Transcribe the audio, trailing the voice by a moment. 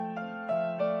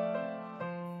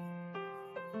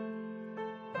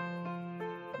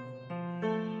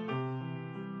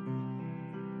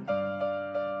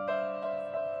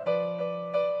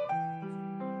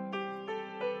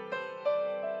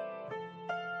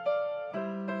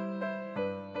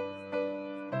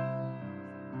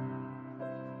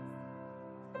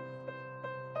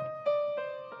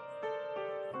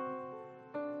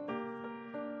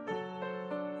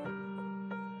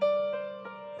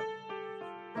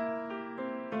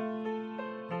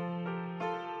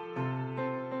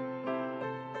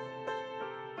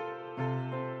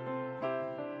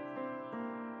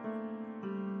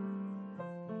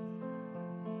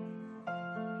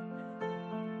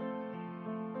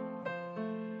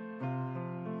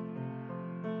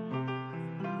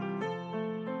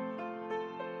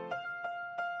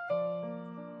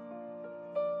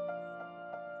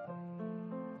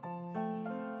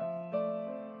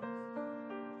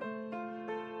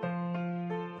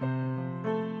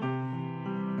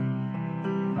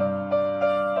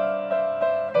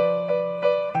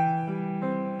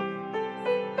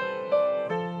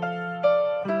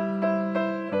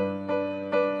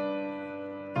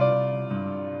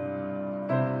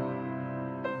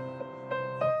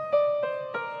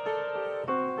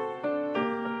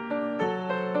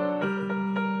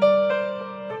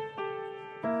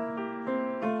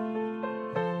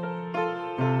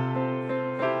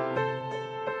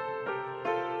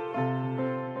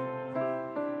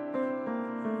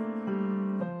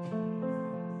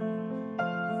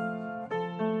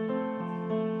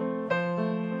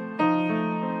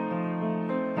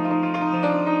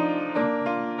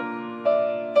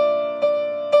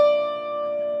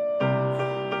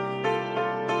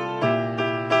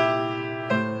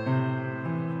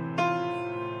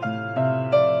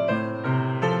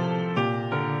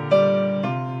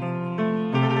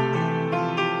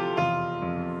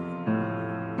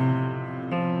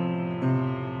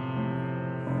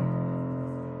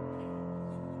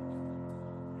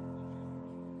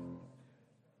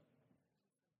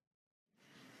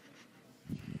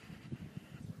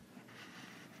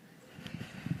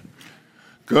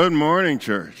Good morning,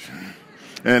 church,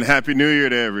 and Happy New Year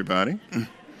to everybody.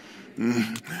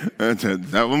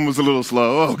 That one was a little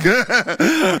slow. Okay.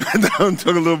 That one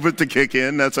took a little bit to kick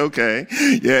in. That's okay.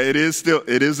 Yeah, it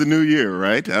is a new year,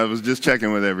 right? I was just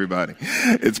checking with everybody.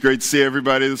 It's great to see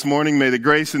everybody this morning. May the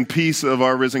grace and peace of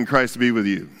our risen Christ be with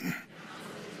you.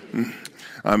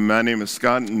 My name is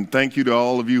Scott, and thank you to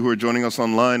all of you who are joining us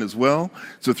online as well.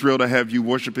 It's a thrill to have you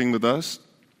worshiping with us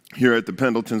here at the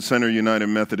Pendleton Center United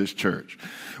Methodist Church.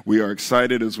 We are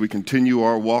excited as we continue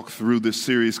our walk through this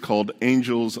series called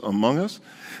Angels Among Us.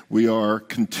 We are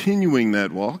continuing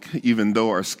that walk, even though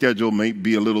our schedule may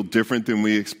be a little different than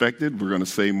we expected. We're going to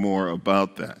say more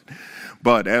about that.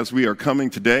 But as we are coming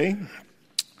today,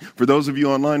 for those of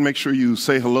you online, make sure you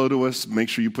say hello to us. Make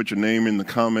sure you put your name in the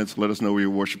comments. Let us know where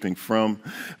you're worshiping from.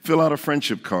 Fill out a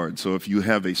friendship card. So if you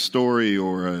have a story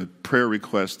or a prayer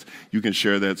request, you can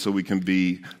share that so we can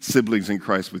be siblings in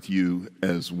Christ with you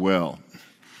as well.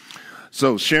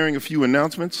 So sharing a few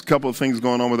announcements, a couple of things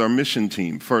going on with our mission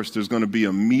team. First, there's going to be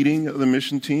a meeting of the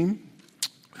mission team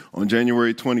on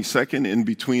January 22nd in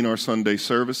between our Sunday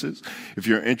services. If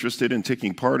you're interested in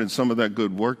taking part in some of that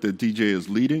good work that DJ is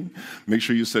leading, make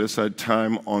sure you set aside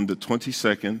time on the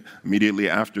 22nd, immediately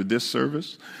after this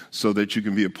service, so that you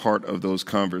can be a part of those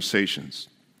conversations.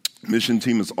 Mission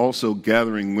team is also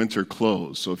gathering winter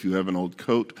clothes. So if you have an old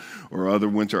coat or other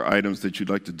winter items that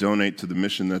you'd like to donate to the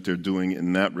mission that they're doing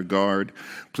in that regard,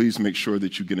 please make sure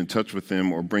that you get in touch with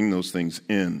them or bring those things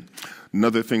in.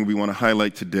 Another thing we want to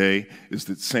highlight today is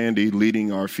that Sandy,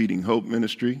 leading our Feeding Hope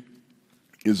ministry,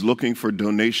 is looking for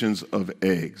donations of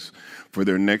eggs for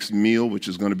their next meal, which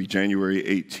is going to be January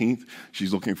 18th.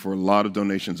 She's looking for a lot of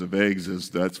donations of eggs, as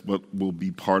that's what will be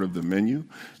part of the menu.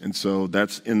 And so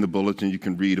that's in the bulletin. You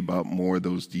can read about more of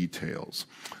those details.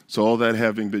 So all that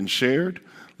having been shared,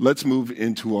 let's move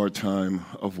into our time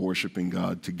of worshiping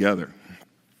God together.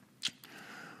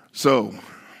 So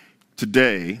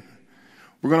today,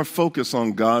 we're going to focus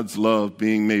on God's love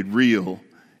being made real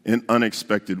in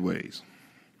unexpected ways.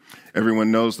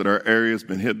 Everyone knows that our area has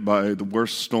been hit by the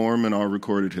worst storm in our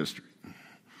recorded history.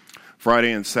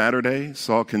 Friday and Saturday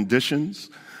saw conditions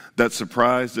that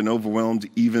surprised and overwhelmed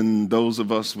even those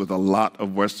of us with a lot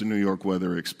of Western New York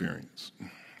weather experience.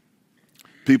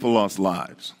 People lost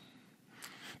lives.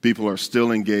 People are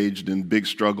still engaged in big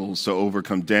struggles to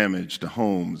overcome damage to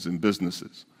homes and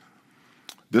businesses.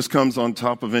 This comes on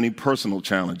top of any personal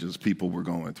challenges people were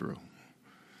going through.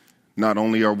 Not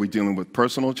only are we dealing with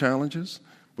personal challenges,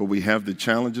 but we have the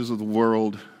challenges of the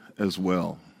world as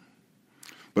well.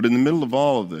 But in the middle of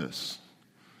all of this,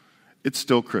 it's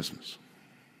still Christmas.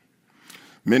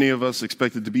 Many of us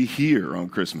expected to be here on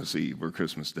Christmas Eve or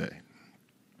Christmas Day.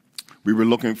 We were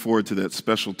looking forward to that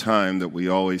special time that we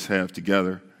always have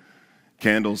together,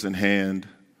 candles in hand,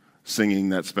 singing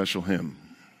that special hymn.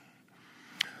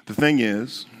 The thing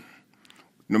is,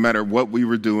 no matter what we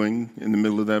were doing in the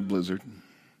middle of that blizzard,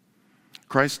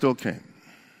 Christ still came.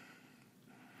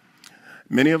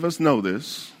 Many of us know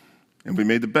this, and we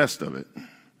made the best of it.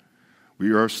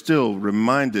 We are still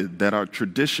reminded that our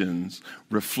traditions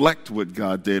reflect what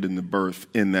God did in the birth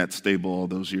in that stable all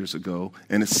those years ago,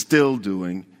 and is still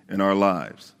doing in our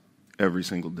lives every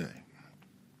single day.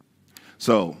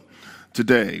 So,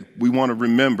 today, we want to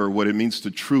remember what it means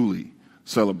to truly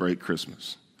celebrate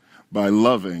Christmas by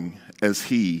loving as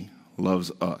He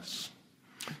loves us.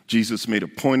 Jesus made a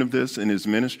point of this in His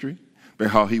ministry, by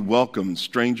how He welcomed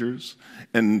strangers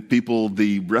and people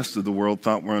the rest of the world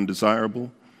thought were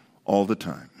undesirable all the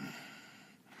time.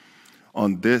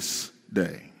 On this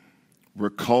day, we're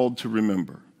called to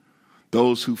remember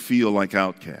those who feel like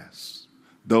outcasts,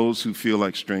 those who feel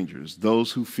like strangers,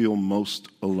 those who feel most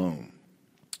alone,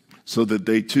 so that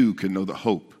they too can know the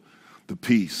hope, the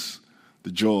peace,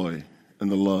 the joy,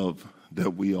 and the love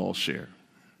that we all share.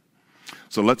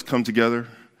 So let's come together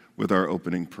with our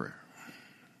opening prayer.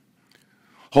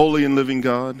 Holy and living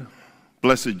God,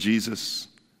 blessed Jesus,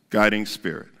 guiding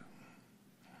Spirit.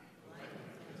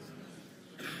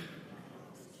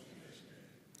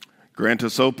 Grant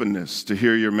us openness to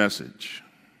hear your message.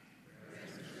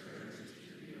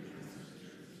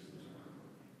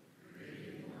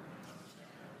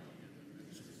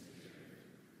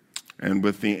 And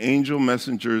with the angel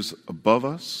messengers above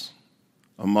us,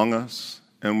 among us,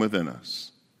 and within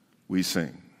us, we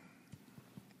sing.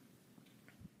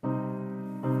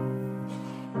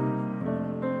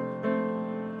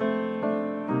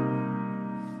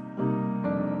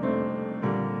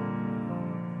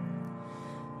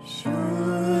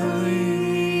 Surely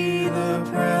the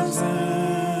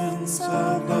presence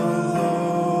of the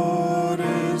Lord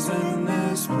is in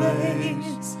this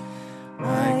place.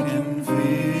 I can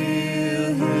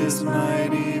feel His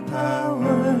mighty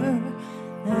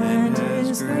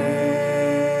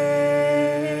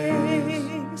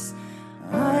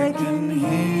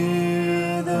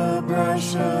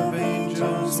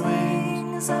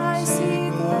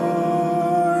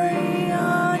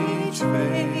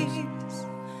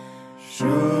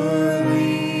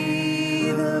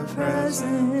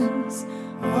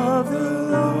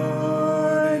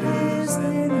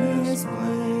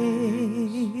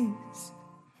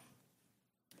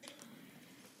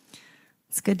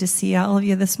It's good to see all of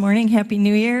you this morning. Happy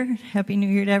New Year. Happy New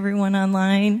Year to everyone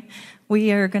online.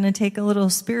 We are going to take a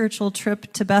little spiritual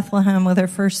trip to Bethlehem with our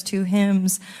first two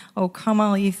hymns. Oh, come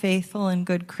all ye faithful and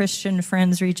good Christian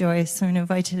friends rejoice. I'm going to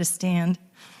invite you to stand.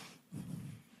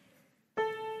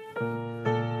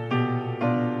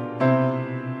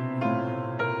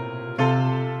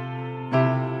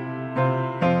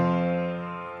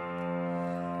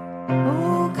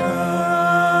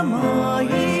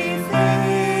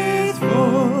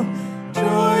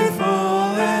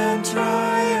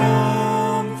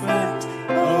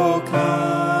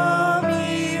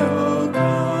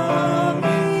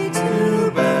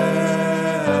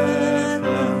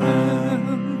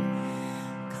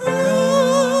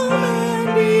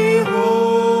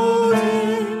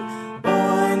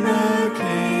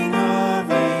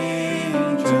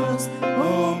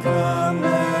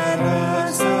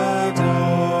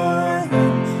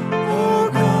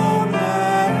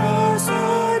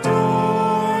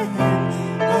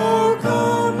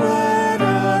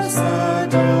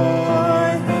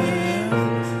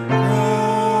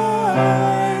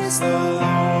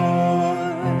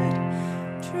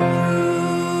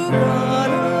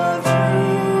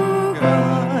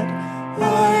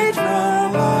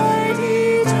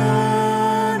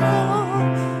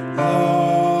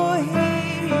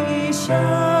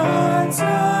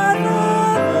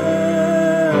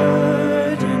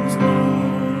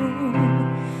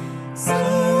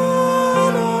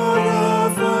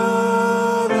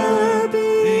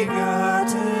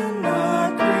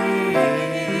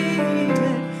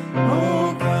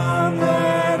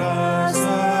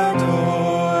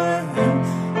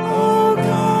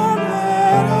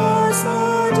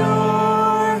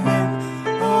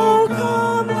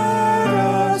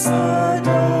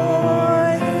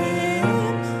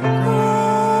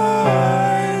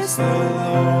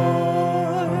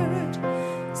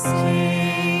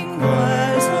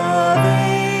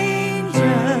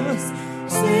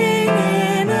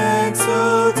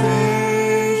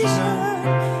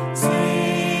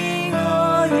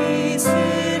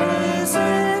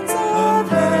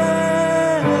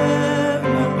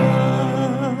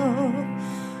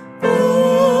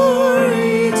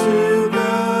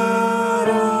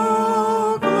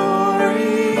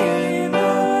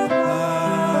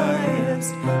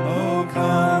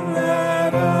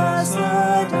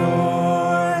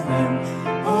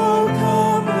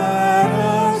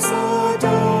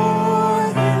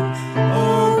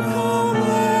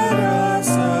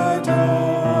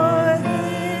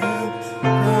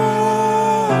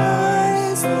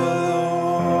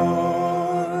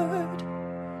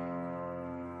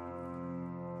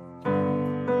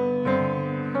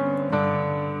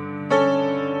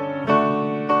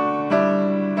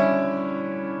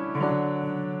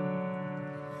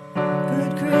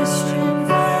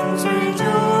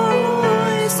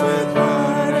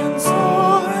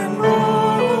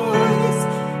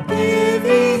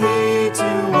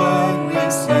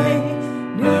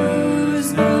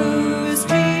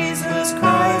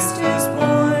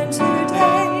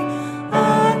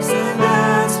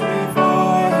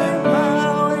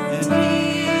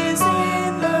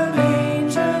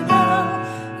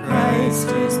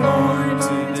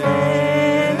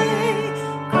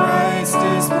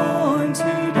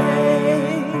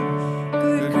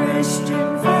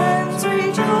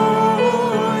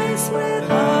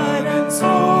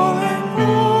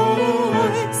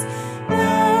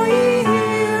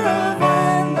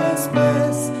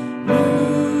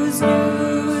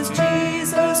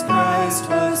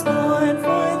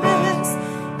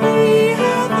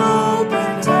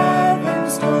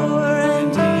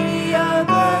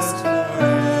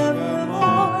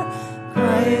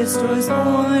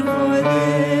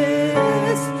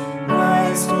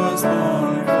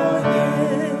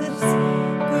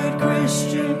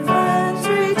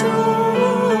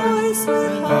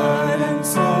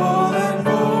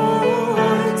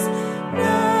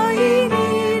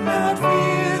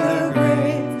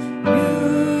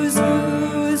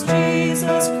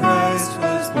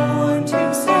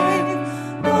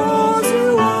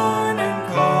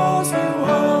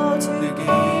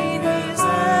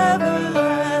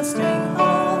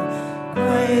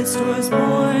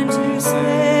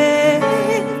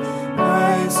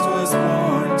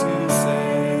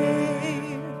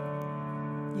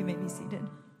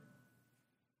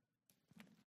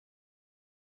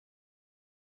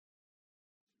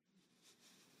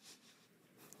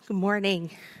 Good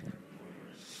morning.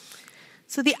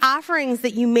 So the offerings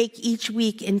that you make each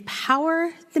week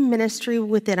empower the ministry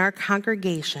within our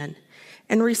congregation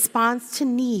in response to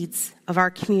needs of our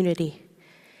community.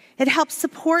 It helps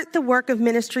support the work of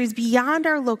ministries beyond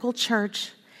our local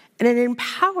church and it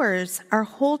empowers our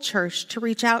whole church to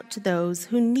reach out to those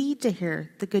who need to hear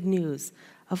the good news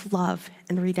of love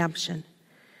and redemption.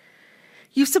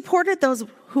 You've supported those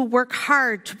who work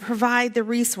hard to provide the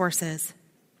resources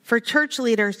for church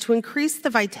leaders to increase the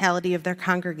vitality of their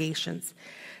congregations,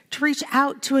 to reach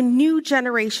out to a new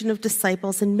generation of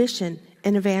disciples in mission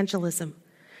and evangelism,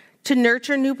 to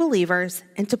nurture new believers,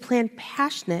 and to plan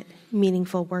passionate,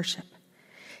 meaningful worship.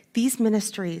 These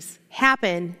ministries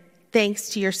happen thanks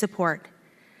to your support.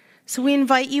 So we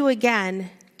invite you again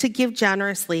to give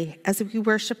generously as we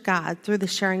worship God through the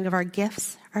sharing of our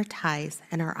gifts, our tithes,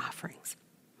 and our offerings.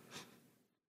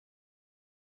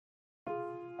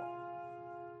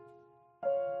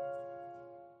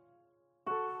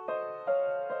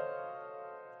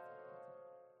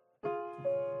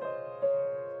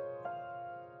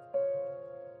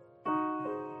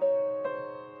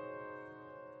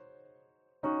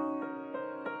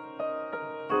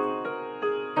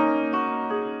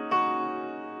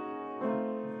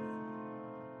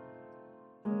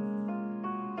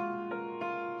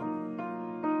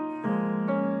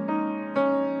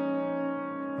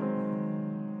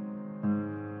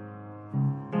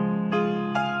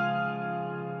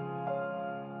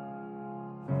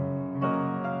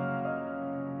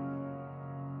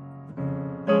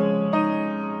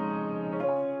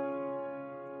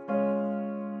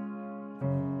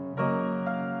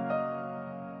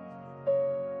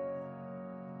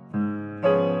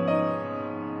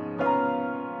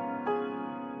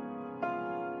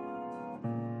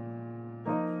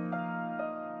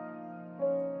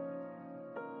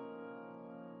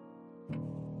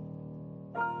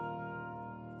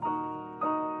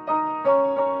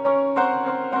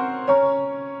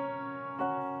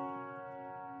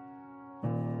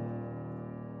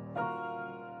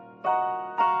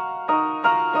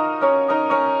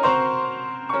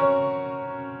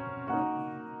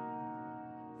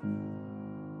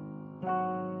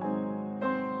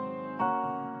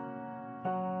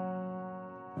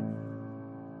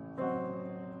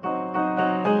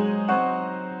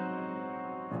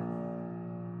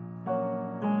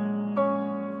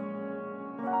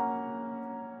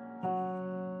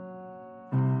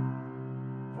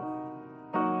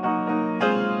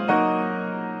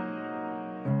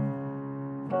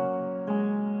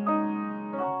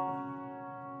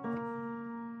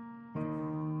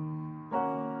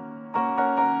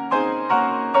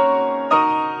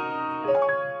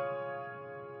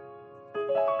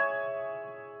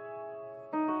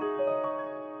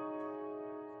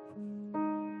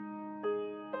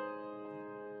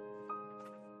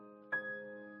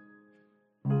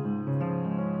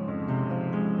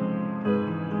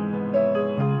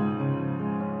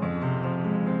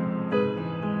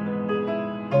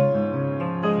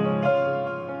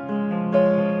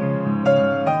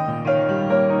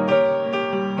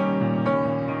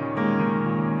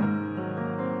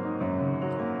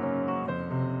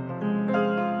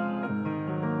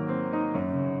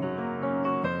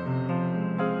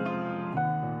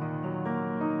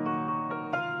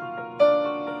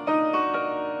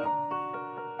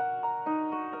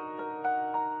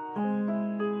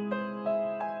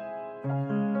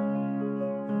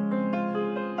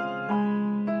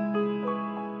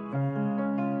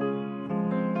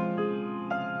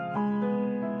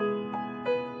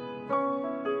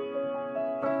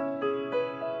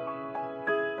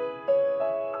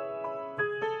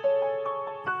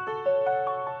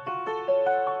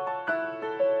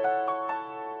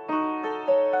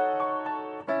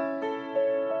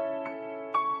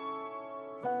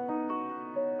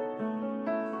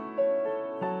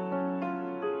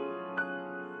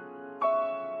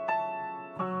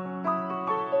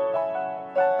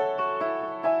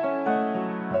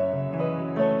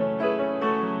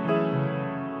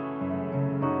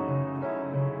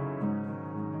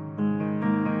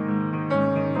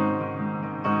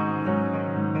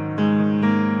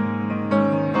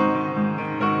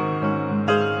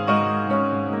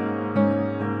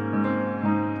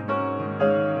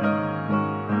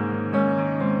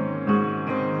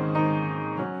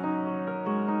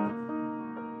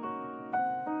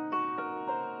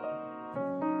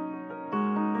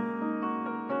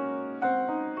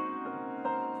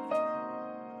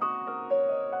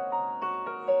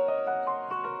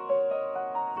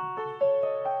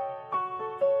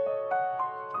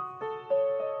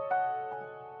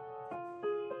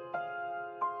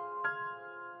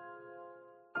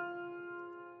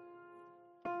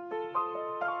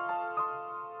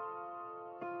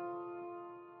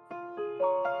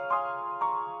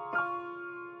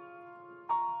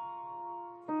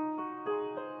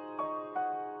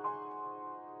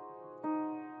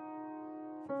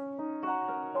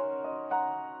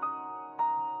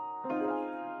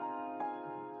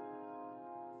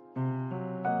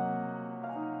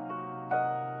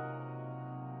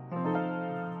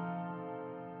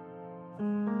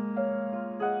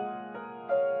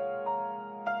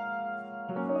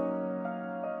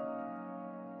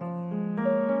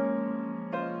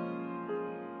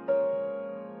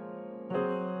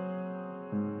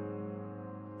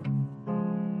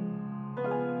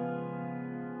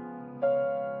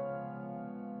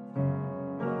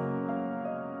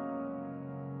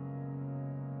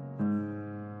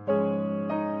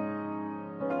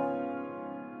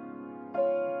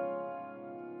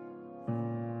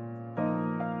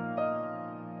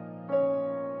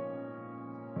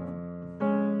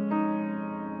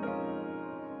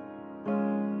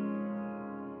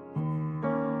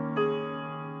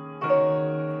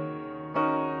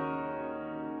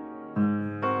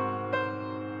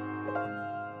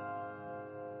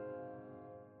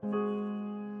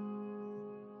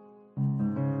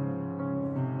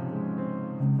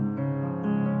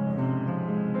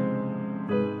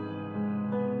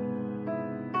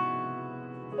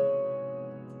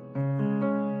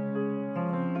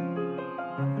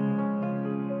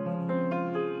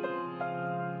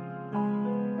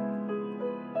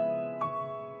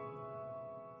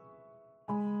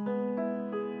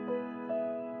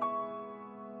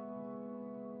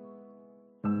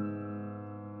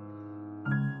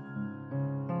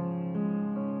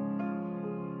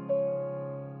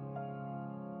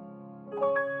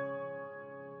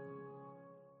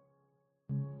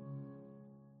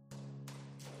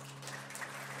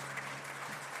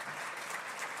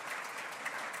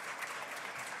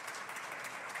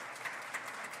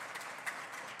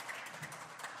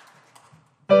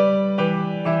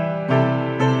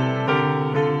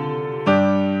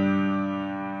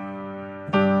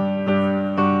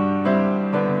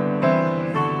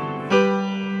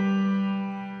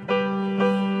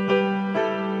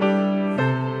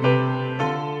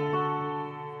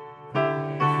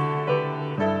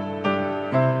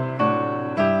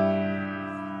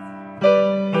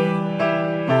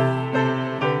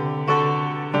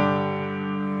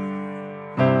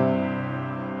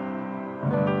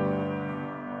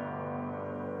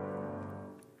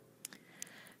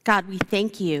 God, we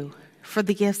thank you for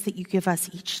the gifts that you give us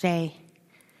each day.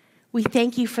 We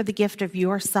thank you for the gift of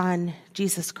your Son,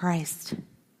 Jesus Christ.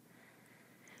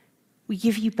 We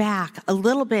give you back a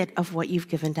little bit of what you've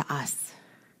given to us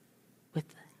with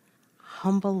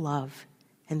humble love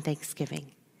and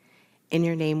thanksgiving. In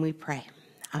your name we pray.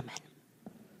 Amen.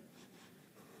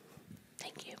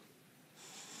 Thank you.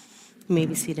 You may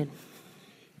be seated.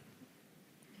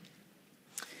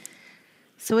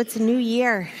 So it's a new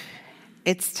year.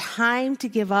 It's time to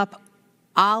give up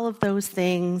all of those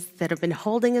things that have been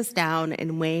holding us down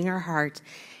and weighing our heart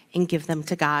and give them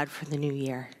to God for the new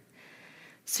year.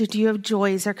 So do you have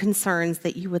joys or concerns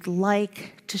that you would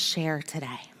like to share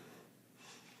today?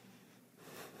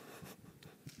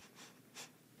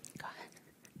 Go ahead.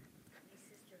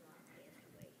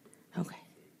 Okay.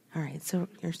 All right. So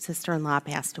your sister-in-law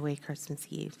passed away Christmas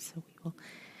Eve, so we will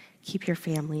keep your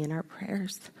family in our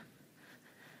prayers.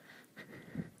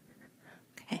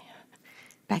 Okay.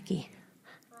 Becky.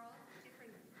 For all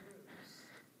different groups,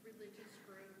 religious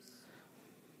groups,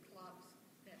 clubs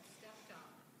that stepped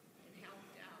up and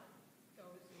helped out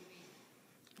those in need.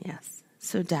 Yes.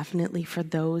 So definitely for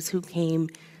those who came,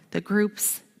 the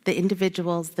groups, the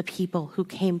individuals, the people who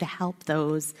came to help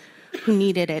those who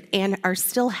needed it and are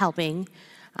still helping.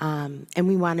 And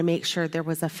we want to make sure. There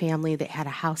was a family that had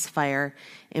a house fire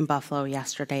in Buffalo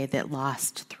yesterday that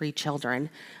lost 3 children.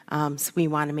 So we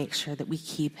want to make sure that we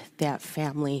keep that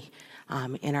family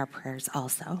in our prayers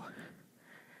also.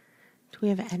 Do we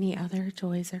have any other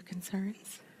joys or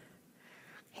concerns?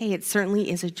 Hey, it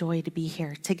certainly is a joy to be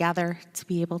here together, to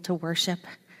be able to worship.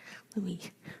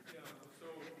 Louis.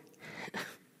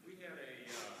 We had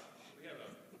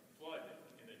a flood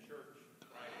in the church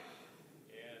Friday,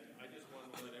 and I just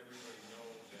wanted to let everybody know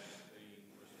that the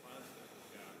response that we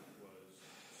got was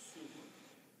super.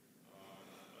 A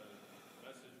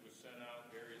message was sent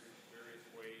out various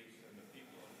ways, and the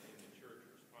people in the church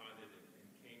responded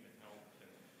and came and helped. And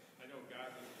I know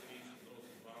God was pleased with those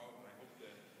involved, and I hope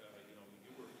that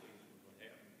you were pleased with what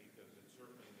happened, because it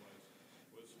certainly was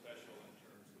special in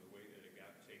terms of the way that it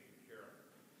got taken care of.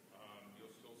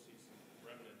 You'll still see some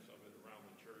remnants of it around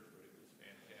the church, but it was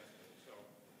fantastic. So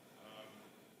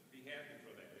be happy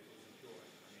for that. It was a joy.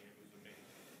 I mean, it was amazing.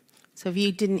 So if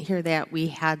you didn't hear that, we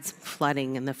had some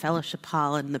flooding in the fellowship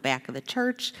hall in the back of the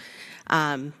church.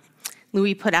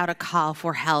 Louis put out a call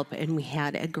for help, and we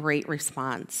had a great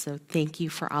response. So thank you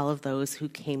for all of those who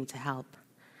came to help.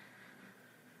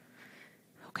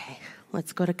 Okay,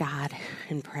 let's go to God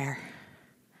in prayer.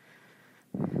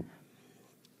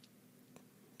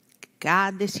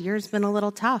 God, this year's been a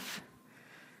little tough.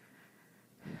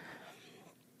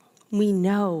 We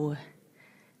know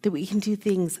that we can do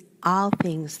all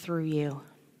things through you.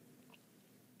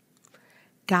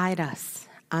 Guide us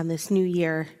on this new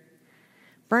year.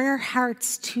 Bring our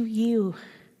hearts to you.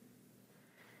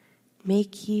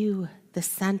 Make you the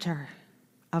center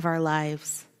of our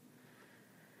lives.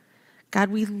 God,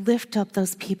 we lift up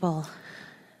those people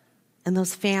and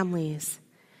those families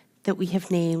that we have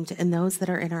named and those that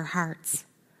are in our hearts.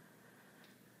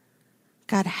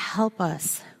 God, help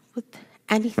us with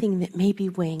anything that may be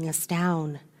weighing us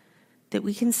down, that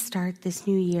we can start this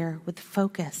new year with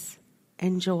focus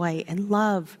and joy and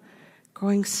love,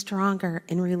 growing stronger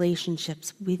in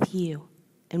relationships with you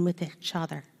and with each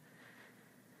other.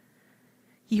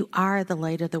 You are the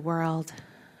light of the world,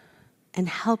 and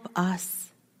help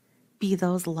us be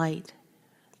those light,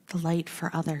 the light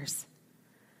for others.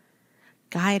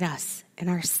 Guide us in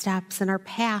our steps and our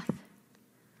path.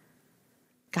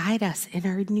 Guide us in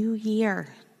our new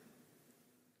year.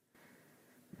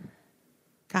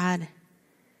 God,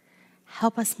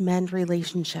 help us mend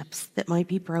relationships that might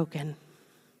be broken.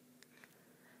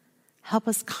 Help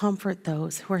us comfort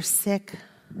those who are sick,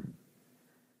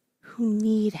 who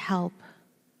need help,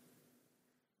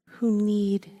 who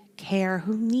need care,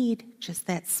 who need just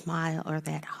that smile or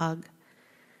that hug.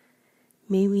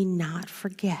 May we not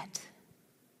forget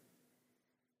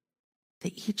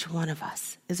that each one of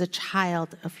us is a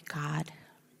child of God.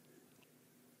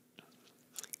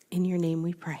 In your name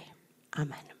we pray.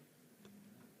 Amen.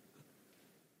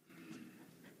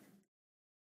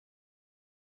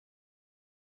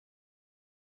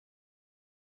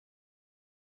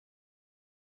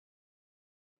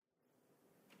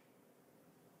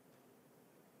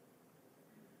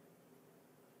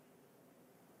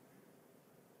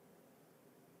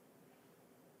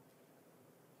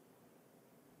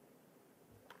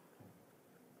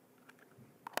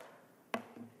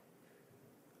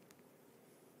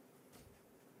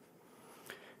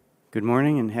 Good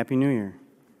morning and Happy New Year.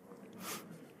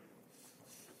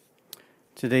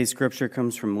 Today's scripture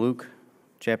comes from Luke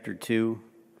chapter 2,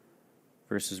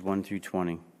 verses 1 through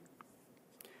 20.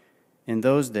 In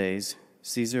those days,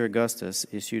 Caesar Augustus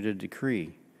issued a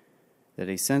decree that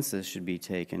a census should be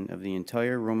taken of the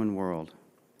entire Roman world.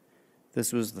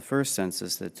 This was the first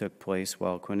census that took place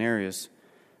while Quirinius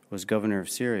was governor of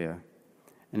Syria,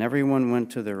 and everyone went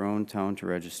to their own town to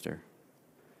register.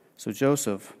 So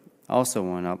Joseph also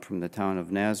went up from the town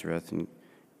of Nazareth in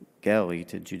Galilee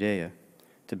to Judea,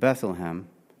 to Bethlehem,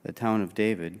 the town of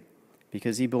David,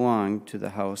 because he belonged to the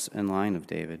house and line of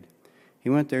David. He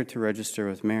went there to register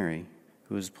with Mary,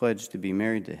 who was pledged to be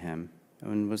married to him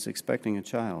and was expecting a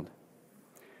child.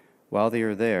 While they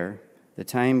were there, the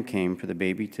time came for the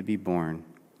baby to be born,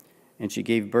 and she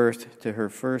gave birth to her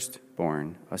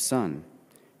firstborn, a son.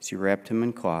 She wrapped him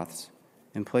in cloths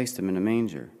and placed him in a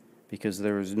manger, because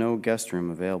there was no guest room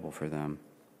available for them.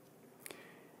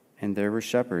 And there were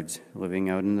shepherds living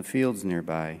out in the fields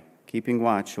nearby, keeping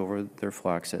watch over their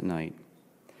flocks at night.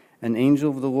 An angel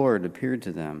of the Lord appeared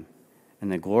to them,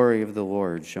 and the glory of the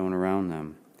Lord shone around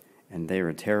them, and they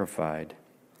were terrified.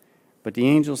 But the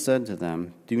angel said to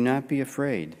them, "Do not be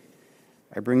afraid.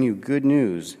 I bring you good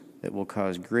news that will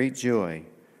cause great joy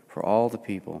for all the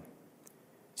people.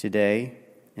 Today,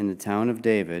 in the town of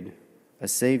David, a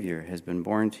Savior has been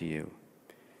born to you.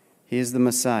 He is the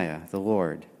Messiah, the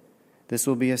Lord. This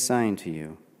will be a sign to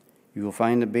you. You will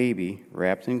find a baby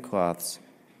wrapped in cloths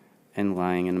and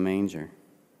lying in a manger."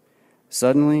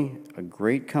 Suddenly, a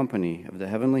great company of the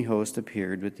heavenly host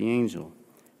appeared with the angel,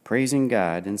 praising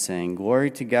God and saying, "Glory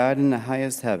to God in the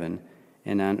highest heaven,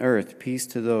 and on earth peace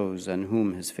to those on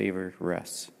whom his favor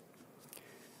rests."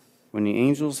 When the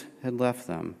angels had left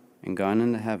them and gone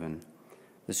into heaven,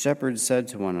 the shepherds said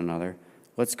to one another,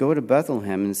 "Let's go to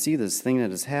Bethlehem and see this thing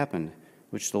that has happened,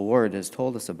 which the Lord has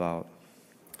told us about."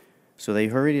 So they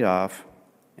hurried off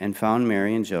and found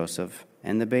Mary and Joseph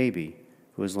and the baby,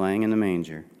 who was lying in the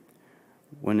manger.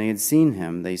 When they had seen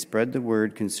him, they spread the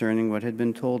word concerning what had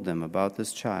been told them about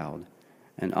this child,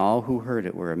 and all who heard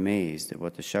it were amazed at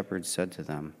what the shepherds said to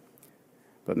them.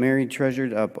 But Mary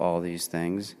treasured up all these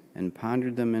things and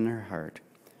pondered them in her heart.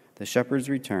 The shepherds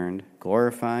returned,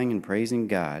 glorifying and praising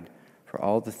God for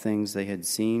all the things they had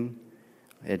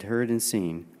heard and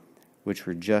seen, which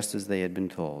were just as they had been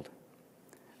told.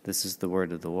 This is the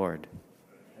word of the Lord.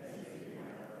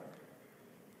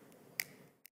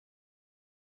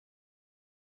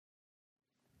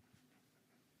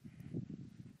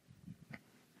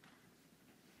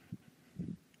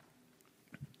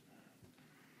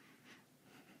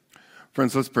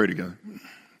 Friends, let's pray together.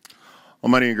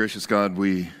 Almighty and gracious God,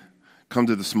 we come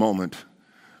to this moment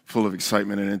full of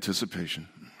excitement and anticipation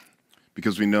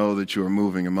because we know that you are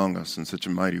moving among us in such a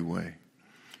mighty way.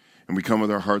 And we come with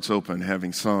our hearts open,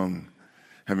 having sung,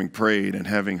 having prayed, and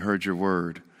having heard your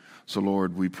word. So,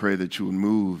 Lord, we pray that you would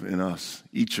move in us,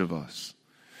 each of us.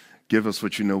 Give us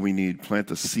what you know we need.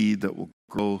 Plant a seed that will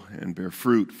grow and bear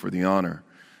fruit for the honor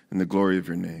and the glory of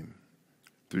your name.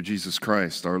 Through Jesus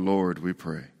Christ, our Lord, we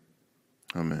pray.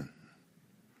 Amen.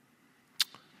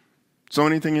 So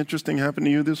anything interesting happened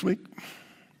to you this week?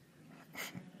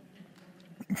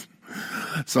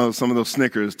 So some of those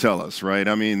Snickers tell us, right?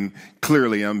 I mean,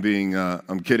 clearly I'm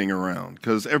kidding around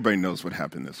because everybody knows what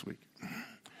happened this week.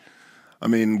 I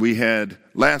mean, we had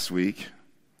last week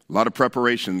a lot of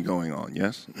preparation going on,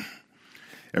 yes?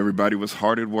 Everybody was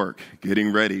hard at work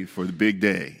getting ready for the big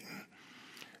day.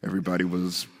 Everybody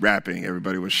was wrapping,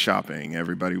 everybody was shopping,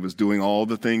 everybody was doing all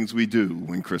the things we do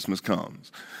when Christmas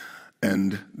comes.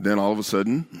 And then all of a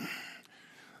sudden,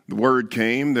 the word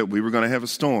came that we were going to have a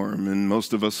storm, and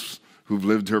most of us who've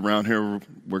lived around here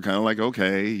were kind of like,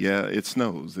 okay, yeah, it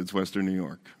snows, it's Western New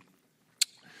York.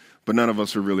 But none of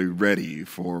us were really ready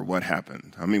for what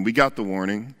happened. I mean, we got the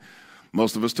warning.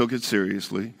 Most of us took it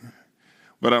seriously.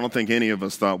 But I don't think any of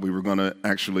us thought we were going to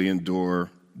actually endure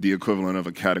the equivalent of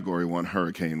a Category 1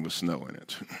 hurricane with snow in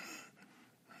it.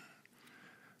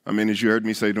 I mean, as you heard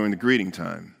me say during the greeting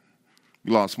time,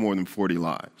 we lost more than 40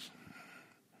 lives.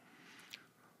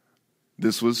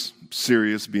 This was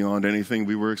serious beyond anything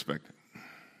we were expecting.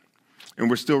 And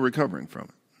we're still recovering from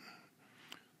it.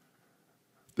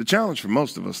 The challenge for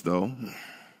most of us, though,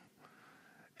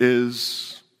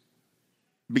 is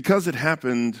because it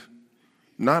happened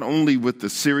not only with the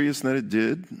seriousness that it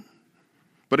did,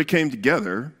 but it came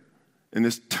together in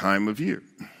this time of year.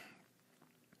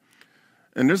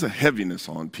 And there's a heaviness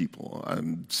on people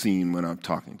I'm seeing when I'm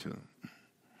talking to them.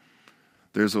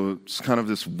 There's kind of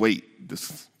this weight,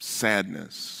 this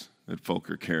sadness that folk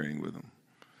are carrying with them.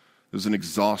 There's an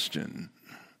exhaustion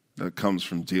that comes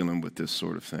from dealing with this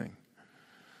sort of thing.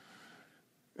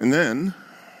 And then,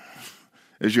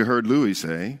 as you heard Louis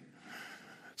say,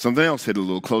 something else hit a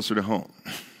little closer to home.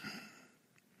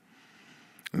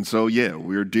 And so, yeah,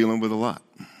 we're dealing with a lot.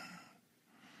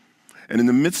 And in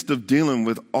the midst of dealing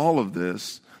with all of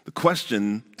this, the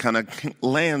question kind of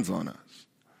lands on us.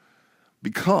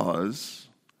 Because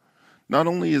not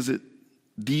only is it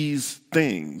these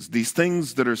things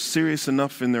that are serious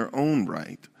enough in their own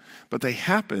right, but they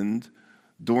happened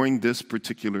during this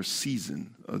particular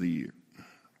season of the year.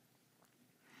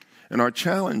 And our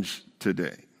challenge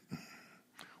today,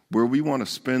 where we want to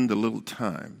spend a little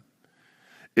time,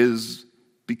 is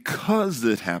because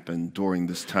it happened during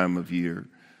this time of year,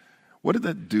 what did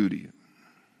that do to you?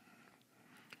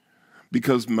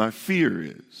 Because my fear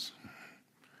is,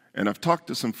 and I've talked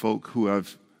to some folk who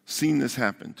I've seen this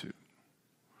happen to,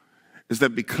 is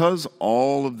that because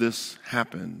all of this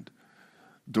happened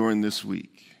during this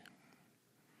week,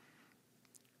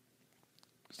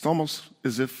 it's almost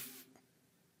as if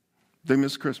they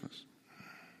missed Christmas.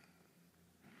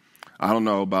 I don't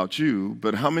know about you,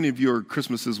 but how many of your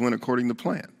Christmases went according to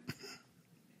plan?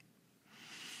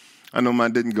 I know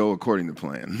mine didn't go according to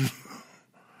plan.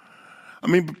 I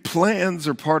mean, but plans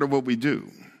are part of what we do.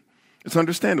 It's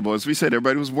understandable. As we said,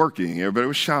 everybody was working, everybody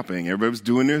was shopping, everybody was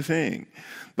doing their thing.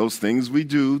 Those things we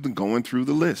do, going through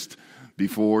the list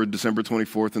before December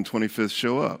 24th and 25th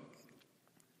show up.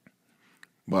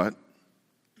 But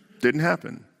it didn't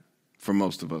happen for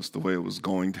most of us the way it was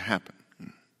going to happen.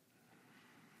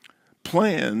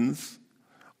 Plans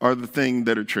are the thing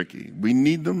that are tricky. We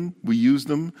need them, we use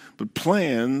them, but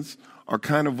plans are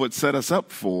kind of what set us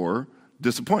up for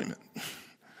disappointment.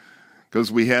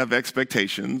 Because we have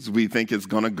expectations, we think it's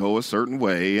going to go a certain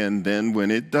way, and then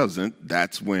when it doesn't,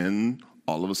 that's when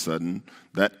all of a sudden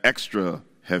that extra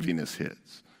heaviness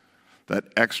hits, that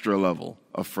extra level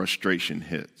of frustration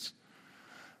hits.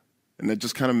 And that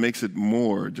just kind of makes it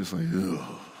more just like,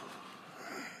 ugh.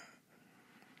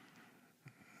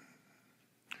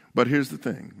 But here's the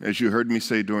thing, as you heard me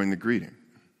say during the greeting,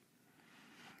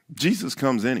 Jesus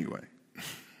comes anyway.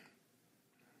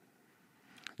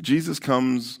 Jesus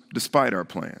comes despite our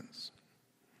plans.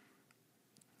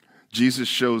 Jesus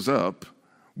shows up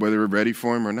whether we're ready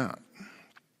for him or not.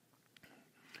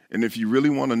 And if you really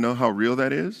want to know how real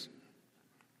that is,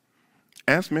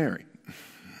 ask Mary.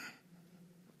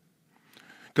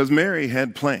 Because Mary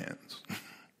had plans,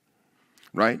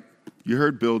 right? You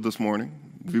heard Bill this morning.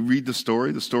 We read the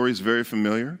story. The story is very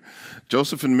familiar.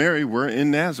 Joseph and Mary were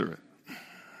in Nazareth.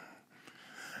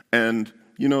 And,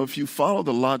 you know, if you follow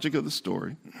the logic of the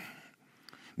story,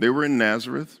 they were in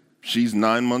Nazareth. She's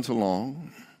 9 months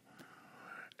along.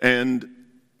 And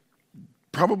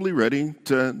probably ready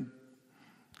to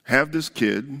have this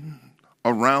kid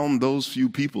around those few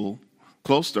people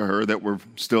close to her that were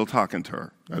still talking to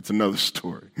her. That's another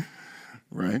story,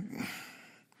 right?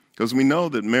 Because we know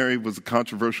that Mary was a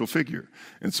controversial figure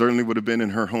and certainly would have been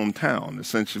in her hometown,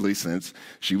 essentially, since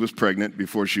she was pregnant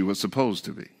before she was supposed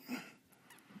to be.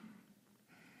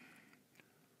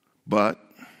 But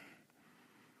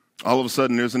all of a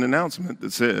sudden there's an announcement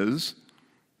that says,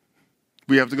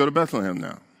 we have to go to Bethlehem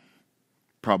now.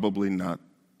 Probably not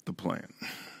the plan.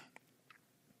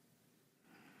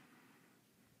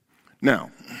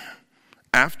 Now,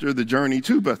 after the journey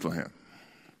to Bethlehem,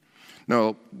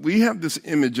 now, we have this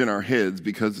image in our heads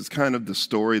because it's kind of the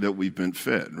story that we've been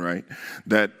fed, right?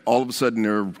 That all of a sudden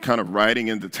they're kind of riding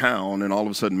into town and all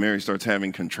of a sudden Mary starts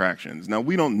having contractions. Now,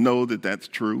 we don't know that that's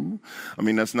true. I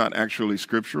mean, that's not actually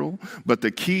scriptural. But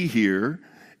the key here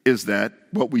is that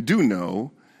what we do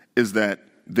know is that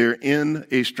they're in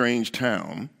a strange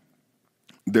town.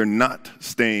 They're not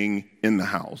staying in the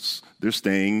house. They're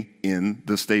staying in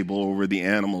the stable where the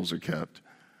animals are kept.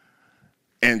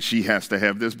 And she has to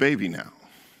have this baby now.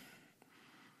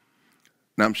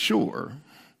 Now, I'm sure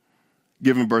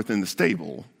giving birth in the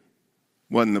stable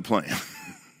wasn't the plan.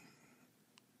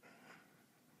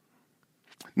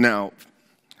 Now,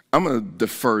 I'm going to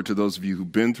defer to those of you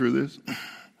who've been through this.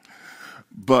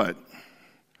 But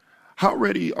how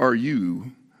ready are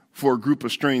you for a group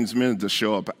of strange men to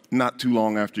show up not too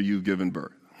long after you've given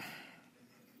birth?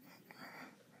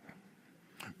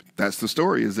 That's the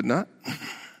story, is it not?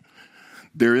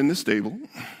 They're in the stable.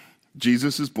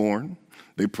 Jesus is born.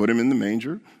 They put him in the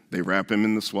manger. They wrap him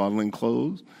in the swaddling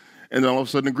clothes. And then all of a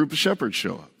sudden a group of shepherds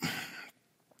show up.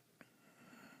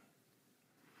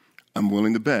 I'm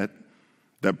willing to bet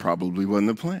that probably wasn't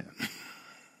the plan.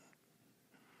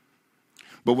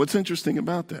 But what's interesting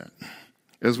about that,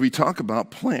 as we talk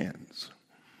about plans,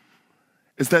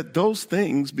 is that those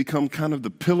things become kind of the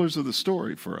pillars of the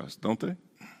story for us, don't they?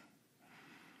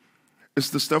 It's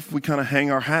the stuff we kind of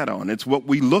hang our hat on. It's what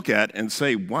we look at and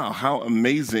say, wow, how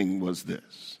amazing was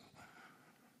this?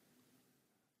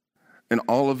 And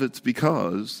all of it's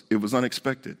because it was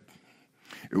unexpected.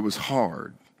 It was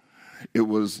hard. It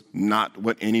was not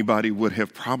what anybody would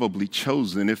have probably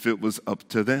chosen if it was up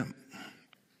to them.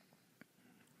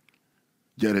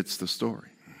 Yet it's the story.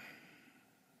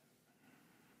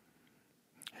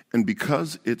 And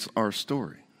because it's our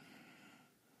story,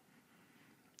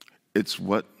 it's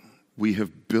what we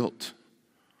have built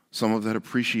some of that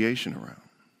appreciation around.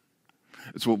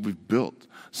 It's what we've built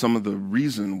some of the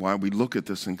reason why we look at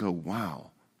this and go,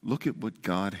 wow, look at what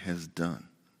God has done.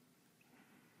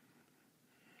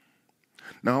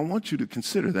 Now, I want you to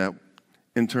consider that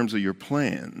in terms of your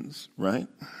plans, right?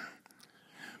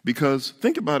 Because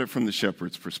think about it from the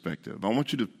shepherd's perspective. I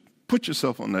want you to put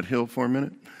yourself on that hill for a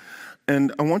minute,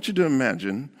 and I want you to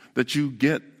imagine that you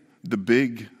get the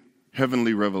big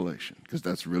heavenly revelation, because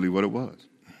that's really what it was.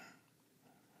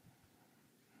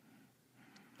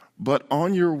 But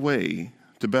on your way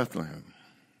to Bethlehem,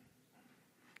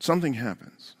 something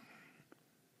happens.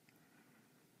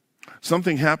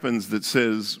 Something happens that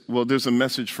says, well, there's a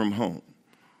message from home,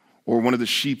 or one of the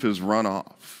sheep has run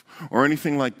off, or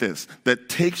anything like this that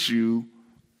takes you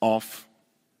off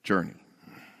journey.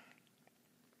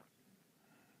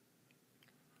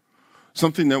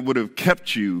 Something that would have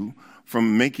kept you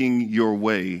from making your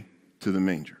way to the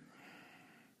manger.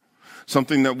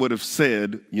 Something that would have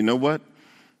said, you know what?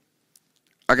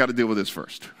 I got to deal with this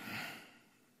first.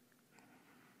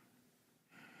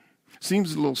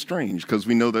 Seems a little strange because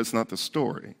we know that's not the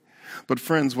story. But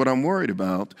friends, what I'm worried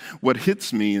about, what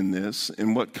hits me in this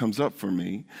and what comes up for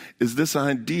me is this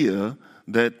idea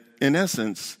that, in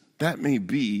essence, that may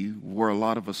be where a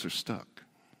lot of us are stuck.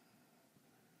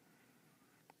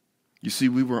 You see,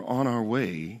 we were on our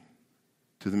way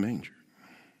to the manger.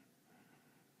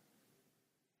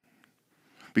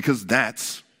 Because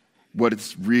that's what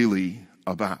it's really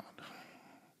about.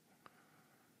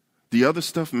 The other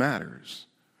stuff matters.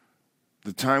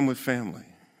 The time with family,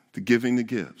 the giving the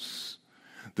gifts,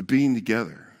 the being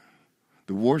together,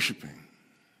 the worshiping.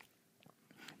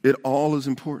 It all is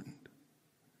important.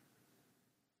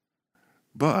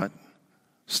 But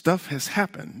stuff has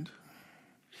happened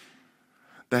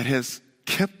that has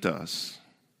kept us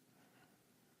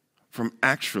from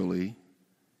actually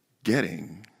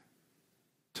getting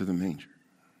to the manger.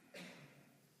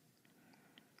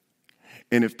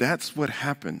 And if that's what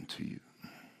happened to you,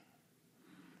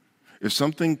 if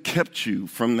something kept you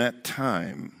from that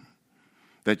time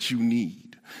that you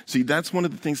need, see, that's one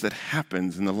of the things that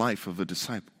happens in the life of a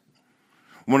disciple.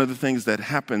 One of the things that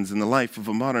happens in the life of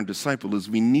a modern disciple is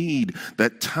we need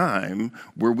that time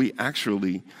where we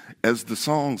actually, as the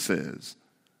song says,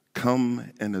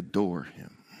 come and adore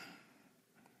him.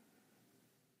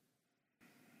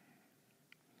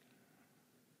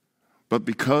 But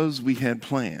because we had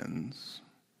plans,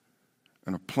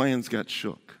 and our plans got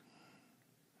shook,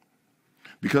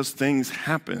 because things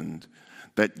happened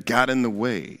that got in the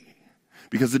way,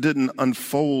 because it didn't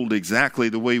unfold exactly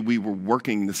the way we were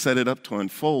working to set it up to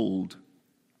unfold,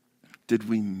 did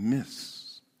we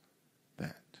miss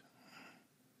that?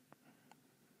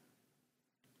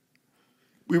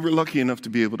 We were lucky enough to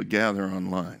be able to gather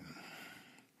online.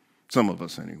 Some of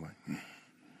us anyway.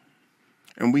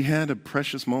 And we had a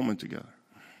precious moment together.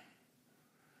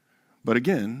 But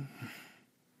again,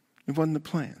 it wasn't the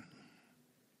plan.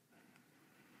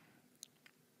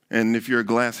 And if you're a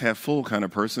glass half full kind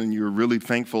of person, you're really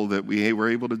thankful that we were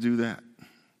able to do that.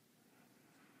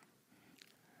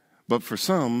 But for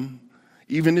some,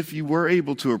 even if you were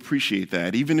able to appreciate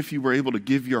that, even if you were able to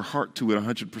give your heart to it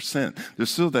 100%,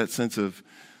 there's still that sense of,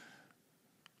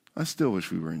 I still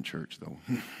wish we were in church though.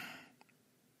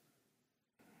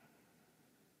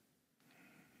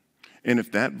 And if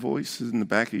that voice is in the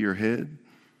back of your head,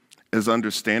 as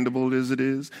understandable as it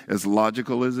is, as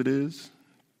logical as it is,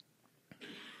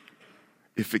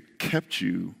 if it kept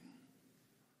you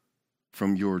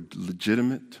from your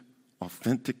legitimate,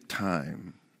 authentic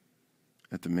time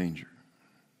at the manger,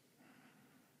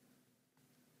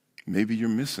 maybe you're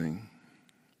missing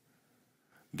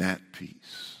that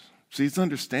piece. See, it's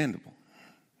understandable.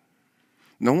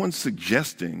 No one's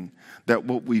suggesting that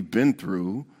what we've been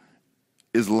through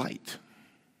is light.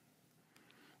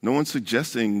 No one's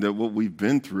suggesting that what we've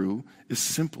been through is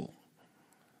simple.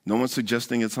 No one's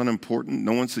suggesting it's unimportant.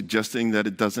 No one's suggesting that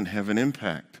it doesn't have an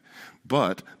impact.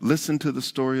 But listen to the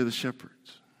story of the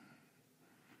shepherds.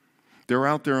 They're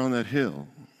out there on that hill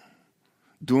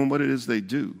doing what it is they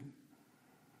do.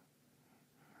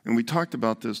 And we talked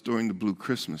about this during the Blue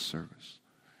Christmas service.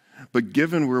 But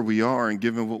given where we are and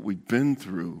given what we've been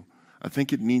through, I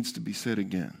think it needs to be said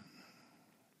again.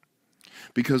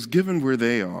 Because given where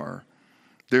they are,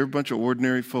 they're a bunch of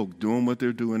ordinary folk doing what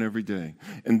they're doing every day.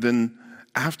 And then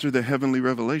after the heavenly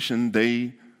revelation,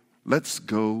 they Let's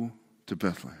go to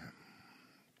Bethlehem.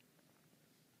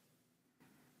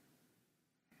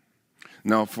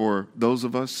 Now, for those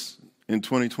of us in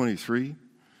 2023,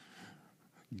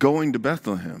 going to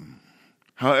Bethlehem,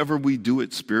 however we do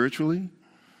it spiritually,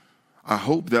 I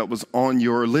hope that was on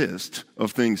your list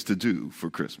of things to do for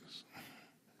Christmas.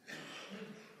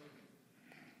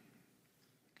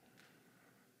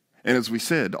 And as we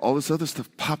said, all this other stuff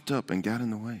popped up and got in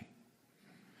the way.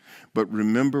 But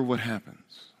remember what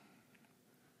happens.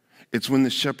 It's when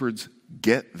the shepherds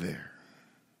get there.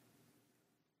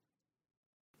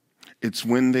 It's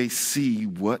when they see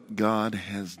what God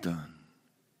has done.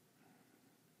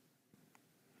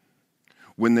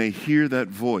 When they hear that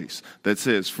voice that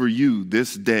says, for you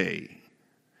this day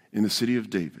in the city of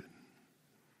David,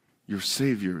 your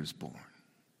Savior is born.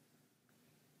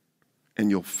 And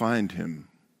you'll find him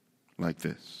like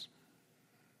this.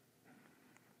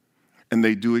 And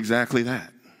they do exactly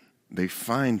that. They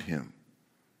find him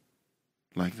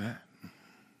like that.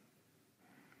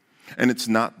 And it's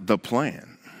not the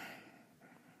plan.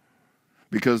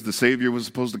 Because the Savior was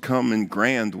supposed to come in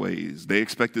grand ways. They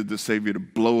expected the Savior to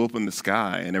blow open the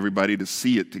sky and everybody to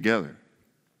see it together.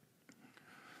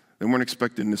 They weren't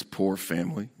expecting this poor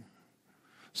family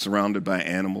surrounded by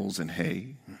animals and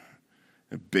hay,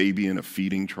 a baby in a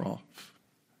feeding trough.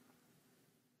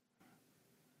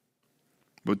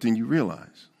 But then you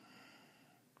realize,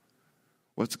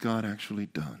 what's God actually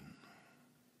done?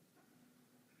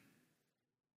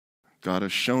 God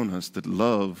has shown us that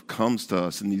love comes to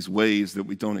us in these ways that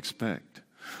we don't expect.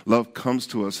 Love comes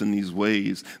to us in these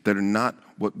ways that are not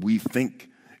what we think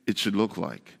it should look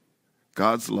like.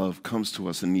 God's love comes to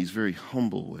us in these very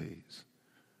humble ways,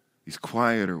 these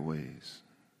quieter ways,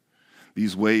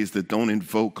 these ways that don't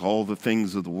invoke all the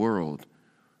things of the world,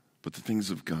 but the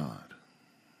things of God.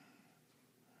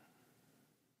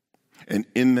 And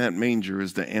in that manger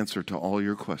is the answer to all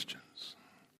your questions.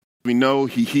 We know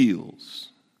he heals.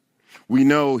 We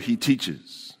know he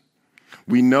teaches.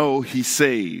 We know he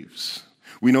saves.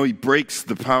 We know he breaks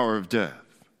the power of death.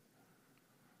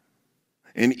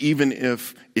 And even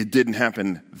if it didn't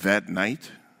happen that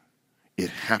night, it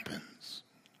happens.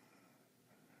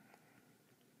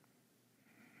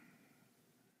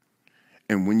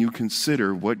 And when you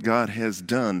consider what God has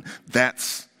done,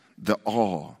 that's the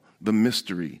awe, the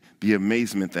mystery, the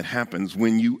amazement that happens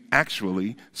when you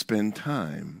actually spend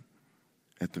time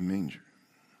at the manger.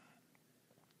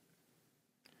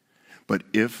 But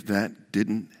if that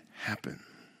didn't happen,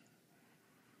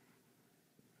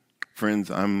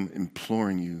 friends, I'm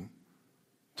imploring you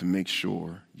to make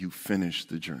sure you finish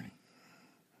the journey.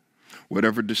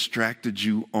 Whatever distracted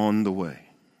you on the way,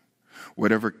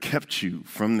 whatever kept you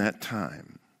from that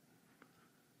time,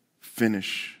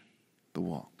 finish the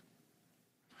walk.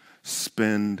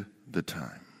 Spend the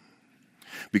time.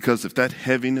 Because if that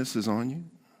heaviness is on you,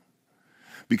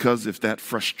 because if that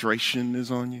frustration is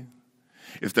on you,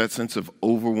 if that sense of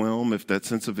overwhelm, if that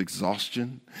sense of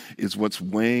exhaustion is what's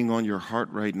weighing on your heart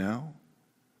right now,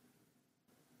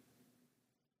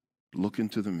 look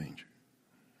into the manger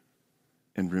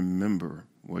and remember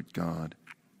what God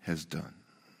has done.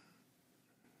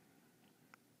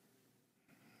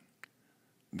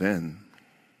 Then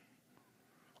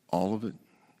all of it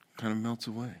kind of melts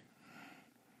away.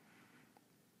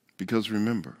 Because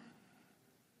remember,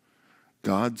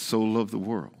 God so loved the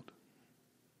world.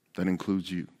 That includes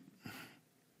you.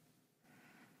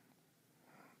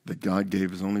 That God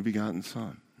gave his only begotten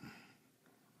Son.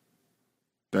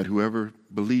 That whoever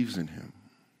believes in him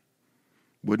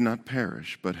would not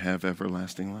perish but have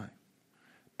everlasting life.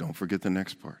 Don't forget the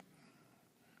next part.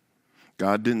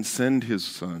 God didn't send his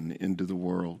Son into the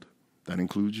world, that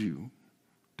includes you,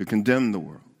 to condemn the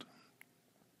world,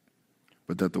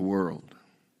 but that the world,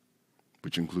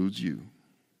 which includes you,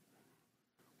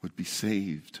 would be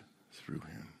saved through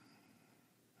him.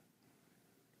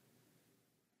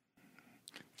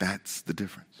 That's the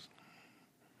difference.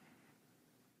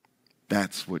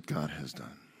 That's what God has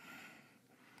done.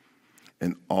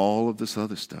 And all of this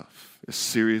other stuff, as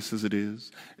serious as it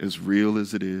is, as real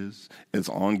as it is, as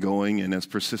ongoing and as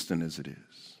persistent as it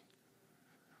is,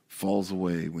 falls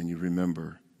away when you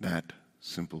remember that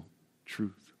simple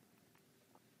truth.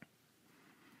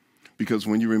 Because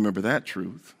when you remember that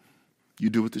truth, you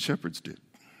do what the shepherds did.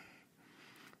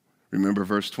 Remember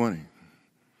verse 20.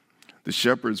 The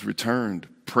shepherds returned,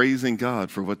 praising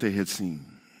God for what they had seen.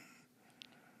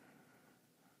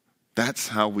 That's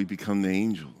how we become the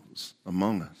angels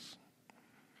among us.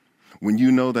 When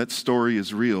you know that story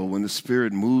is real, when the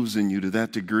Spirit moves in you to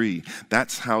that degree,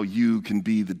 that's how you can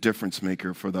be the difference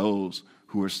maker for those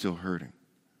who are still hurting.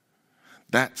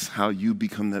 That's how you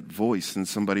become that voice in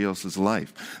somebody else's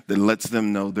life that lets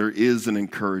them know there is an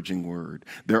encouraging word.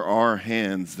 There are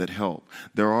hands that help.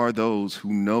 There are those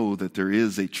who know that there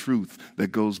is a truth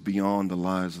that goes beyond the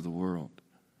lies of the world.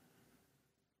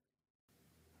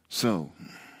 So,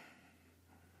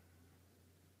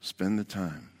 spend the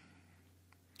time,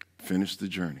 finish the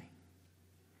journey,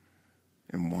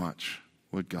 and watch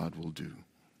what God will do.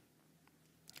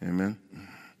 Amen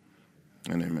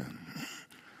and amen.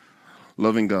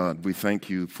 Loving God, we thank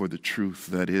you for the truth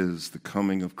that is the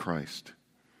coming of Christ,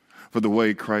 for the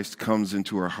way Christ comes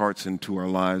into our hearts, into our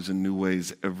lives in new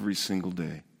ways every single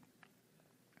day.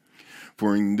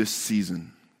 For in this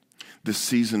season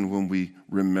when we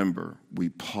remember, we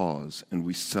pause, and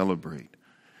we celebrate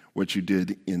what you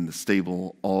did in the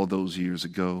stable all those years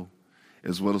ago,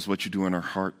 as well as what you do in our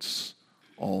hearts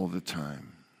all the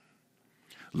time.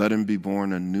 Let him be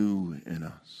born anew in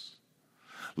us.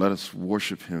 Let us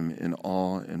worship him in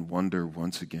awe and wonder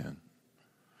once again.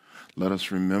 Let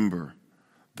us remember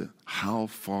how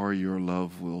far your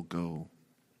love will go.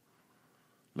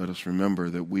 Let us remember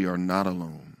that we are not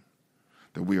alone,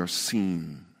 that we are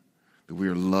seen, that we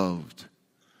are loved,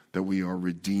 that we are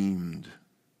redeemed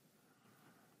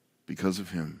because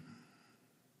of him.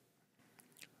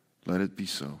 Let it be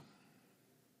so.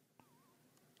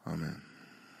 Amen.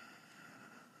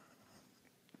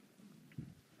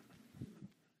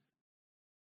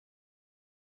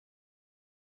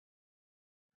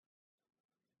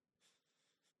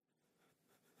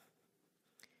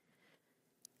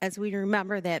 As we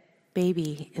remember that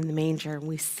baby in the manger,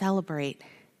 we celebrate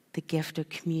the gift of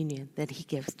communion that he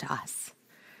gives to us.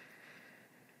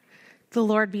 The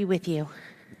Lord be with you.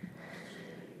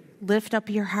 Lift up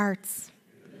your hearts.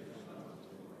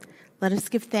 Let us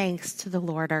give thanks to the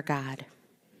Lord our God.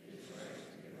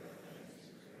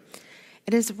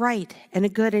 It is right and a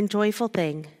good and joyful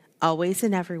thing, always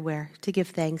and everywhere, to give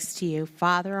thanks to you,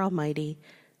 Father Almighty,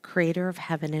 creator of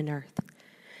heaven and earth.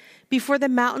 Before the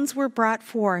mountains were brought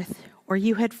forth, or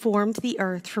you had formed the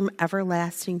earth from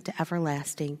everlasting to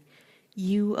everlasting,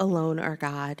 you alone are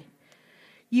God.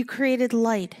 You created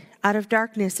light out of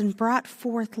darkness and brought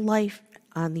forth life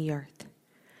on the earth.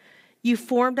 You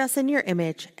formed us in your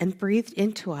image and breathed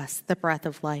into us the breath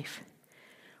of life.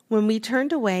 When we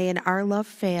turned away and our love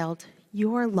failed,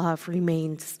 your love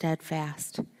remained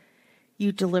steadfast.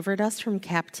 You delivered us from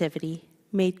captivity,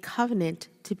 made covenant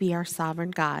to be our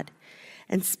sovereign God,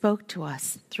 and spoke to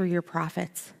us through your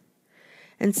prophets.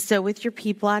 And so with your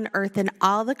people on earth and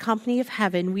all the company of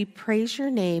heaven, we praise your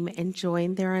name and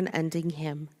join their unending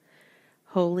hymn.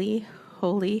 Holy,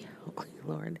 holy, holy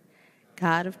Lord,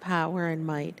 God of power and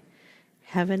might,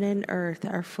 heaven and earth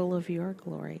are full of your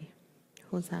glory.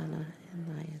 Hosanna in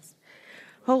the highest.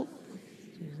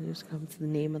 Jesus comes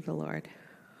in the name of the Lord.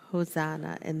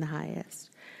 Hosanna in the highest.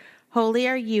 Holy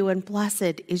are you and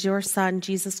blessed is your Son,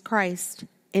 Jesus Christ,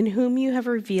 in whom you have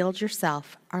revealed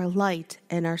yourself, our light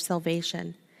and our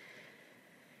salvation.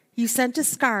 You sent a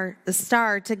star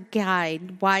to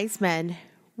guide wise men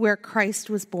where Christ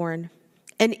was born.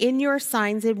 And in your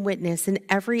signs and witness in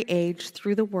every age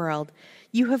through the world,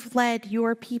 you have led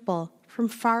your people from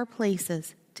far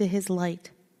places to his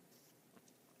light.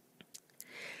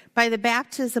 By the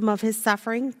baptism of his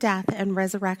suffering, death, and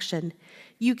resurrection,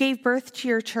 you gave birth to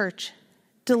your church,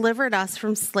 delivered us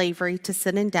from slavery to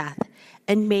sin and death,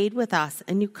 and made with us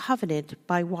a new covenant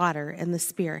by water and the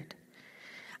Spirit.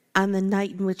 On the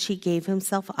night in which he gave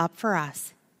himself up for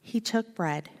us, he took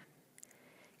bread,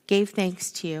 gave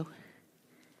thanks to you,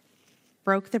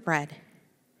 broke the bread,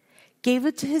 gave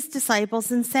it to his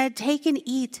disciples, and said, "Take and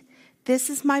eat. This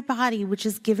is my body, which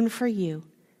is given for you.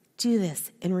 Do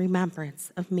this in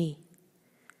remembrance of me."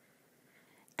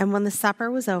 And when the supper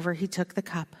was over, he took the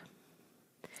cup.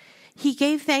 He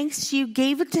gave thanks to you,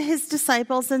 gave it to his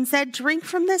disciples, and said, "Drink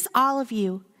from this, all of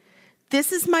you.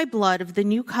 This is my blood of the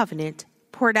new covenant,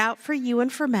 poured out for you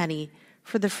and for many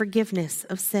for the forgiveness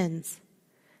of sins.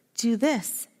 Do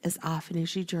this as often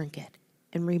as you drink it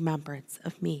in remembrance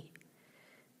of me."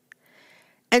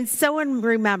 And so in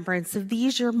remembrance of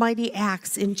these your mighty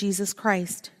acts in Jesus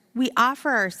Christ, we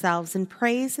offer ourselves in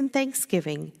praise and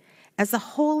thanksgiving as a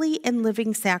holy and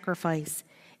living sacrifice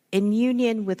in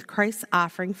union with Christ's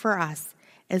offering for us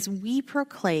as we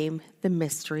proclaim the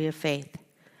mystery of faith.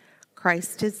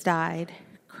 Christ has died,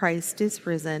 Christ is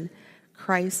risen,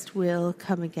 Christ will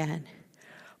come again.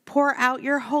 Pour out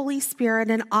your Holy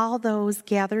Spirit on all those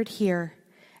gathered here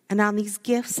and on these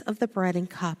gifts of the bread and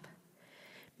cup.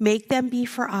 Make them be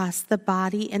for us the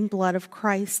body and blood of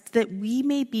Christ, that we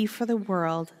may be for the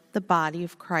world the body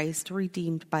of Christ,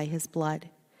 redeemed by his blood.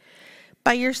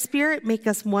 By your Spirit, make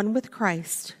us one with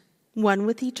Christ, one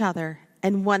with each other,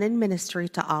 and one in ministry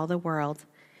to all the world,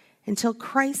 until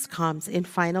Christ comes in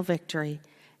final victory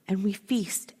and we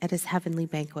feast at his heavenly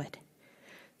banquet.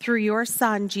 Through your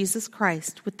Son, Jesus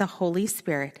Christ, with the Holy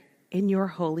Spirit, in your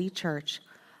holy church,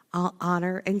 all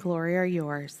honor and glory are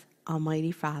yours,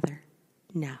 Almighty Father,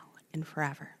 now and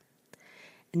forever.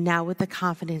 And now, with the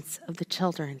confidence of the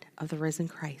children of the risen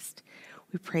Christ,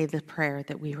 we pray the prayer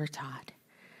that we were taught.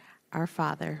 Our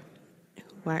Father,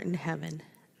 who art in heaven,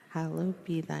 hallowed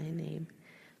be thy name.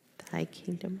 Thy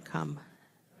kingdom come,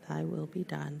 thy will be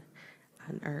done,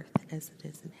 on earth as it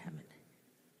is in heaven.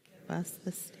 Give us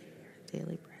this day our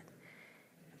daily bread,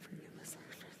 and forgive us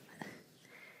our trespasses.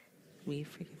 We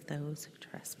forgive those who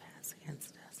trespass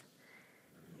against us.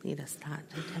 Lead us not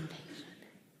into temptation.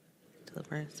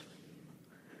 Deliver us from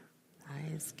evil.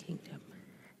 Thy is the kingdom,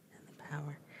 and the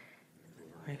power, and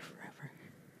the glory forever.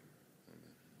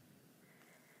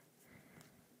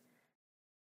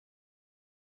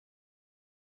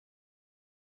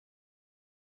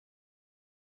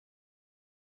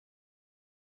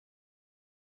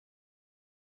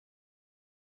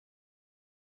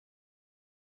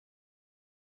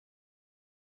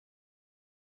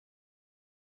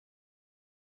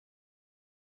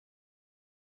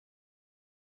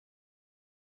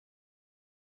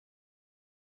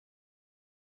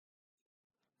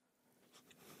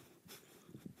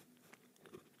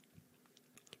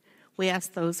 We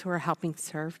ask those who are helping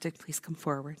serve to please come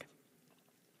forward.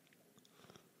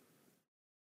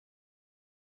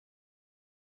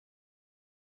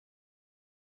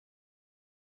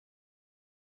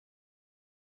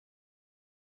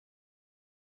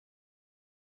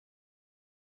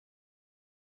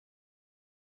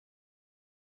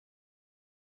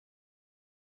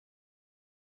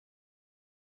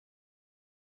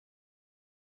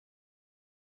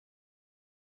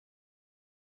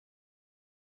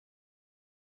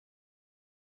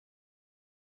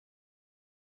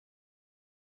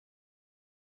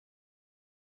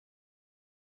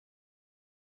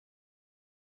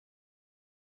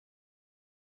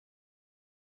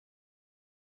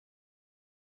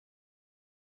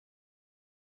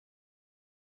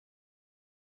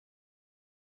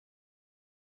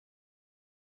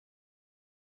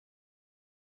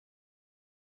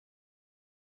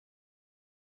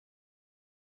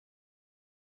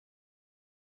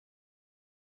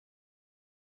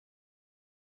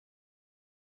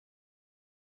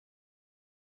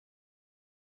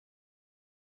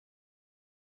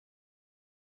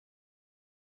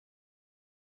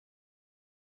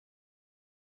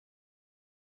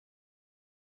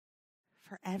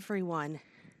 For everyone,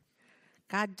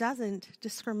 God doesn't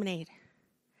discriminate.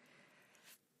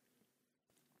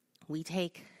 We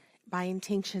take by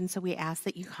intinction, so we ask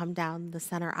that you come down the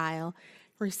center aisle,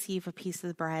 receive a piece of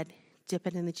the bread, dip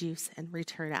it in the juice, and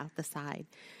return out the side.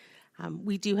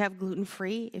 We do have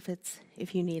gluten-free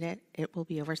if you need it. It will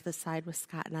be over to the side with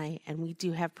Scott and I, and we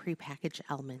do have prepackaged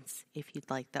elements if you'd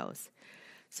like those.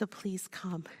 So please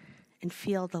come and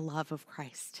feel the love of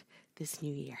Christ this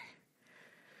new year.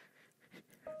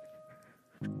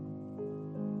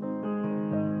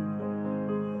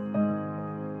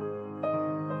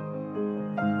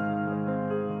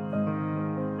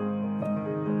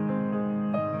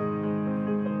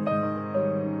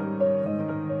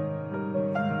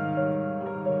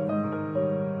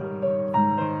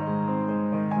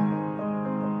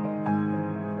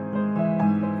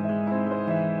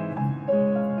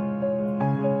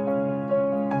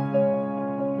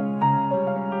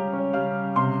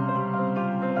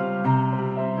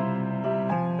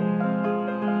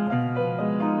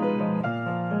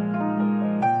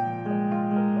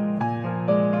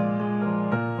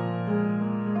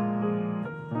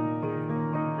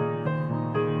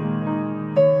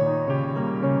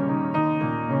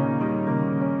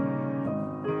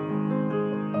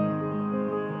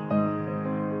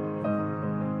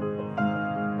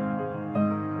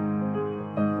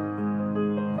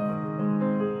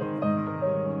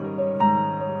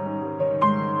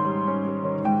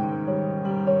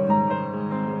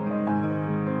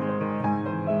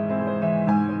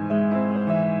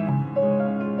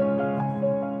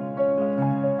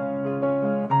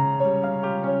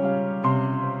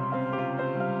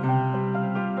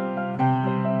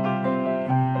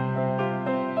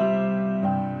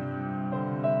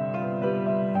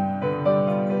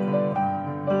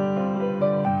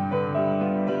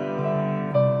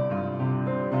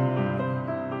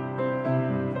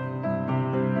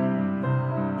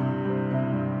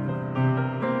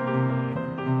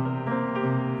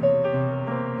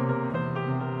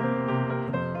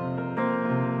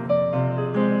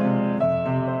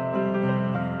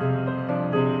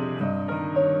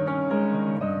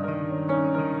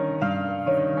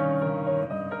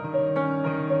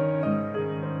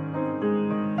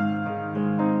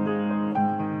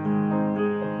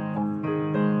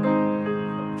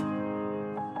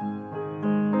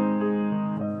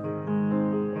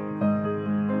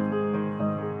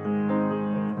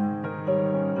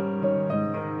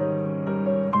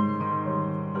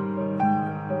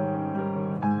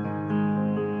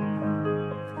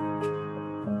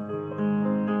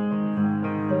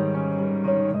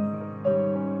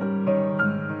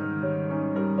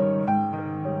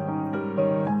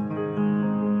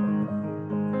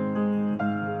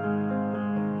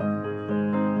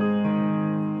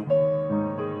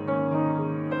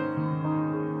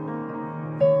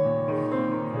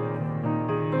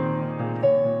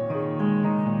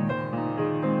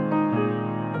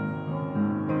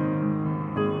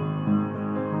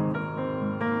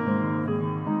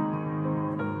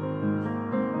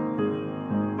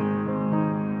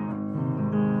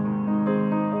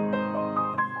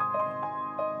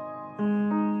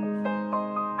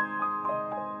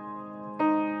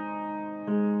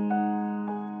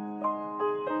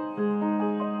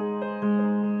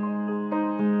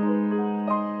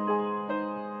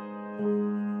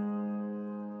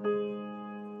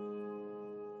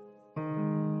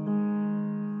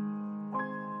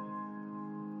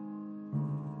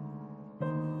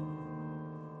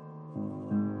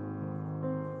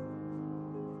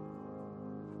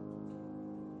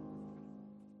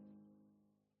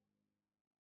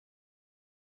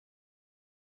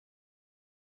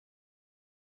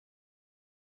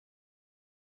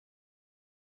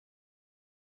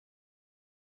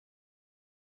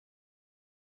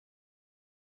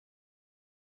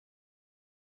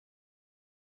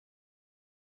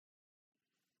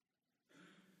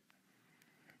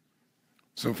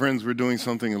 So, friends, we're doing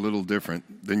something a little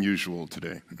different than usual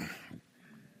today.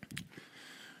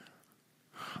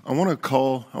 I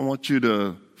want you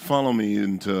to follow me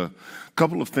into a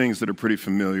couple of things that are pretty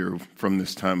familiar from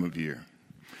this time of year.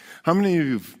 How many of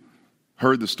you have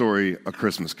heard the story A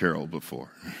Christmas Carol before?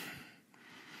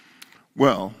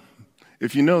 Well,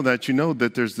 if you know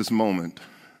that there's this moment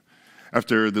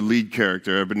after the lead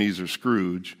character, Ebenezer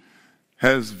Scrooge,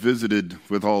 has visited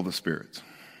with all the spirits.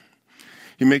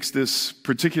 He makes this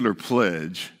particular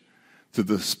pledge to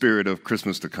the spirit of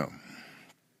Christmas to come.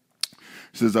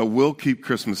 He says, I will keep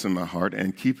Christmas in my heart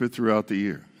and keep it throughout the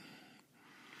year.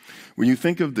 When you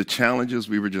think of the challenges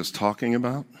we were just talking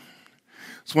about,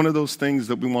 it's one of those things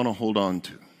that we want to hold on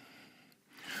to.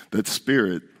 That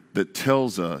spirit that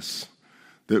tells us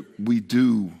that we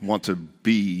do want to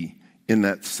be in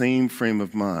that same frame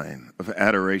of mind of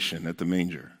adoration at the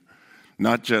manger,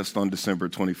 not just on December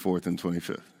 24th and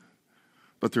 25th,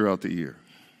 but throughout the year.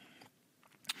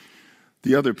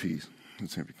 The other piece,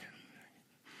 let's see if we can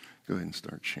go ahead and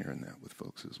start sharing that with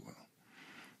folks as well.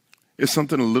 It's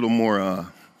something a little more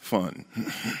fun.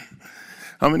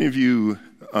 How many of you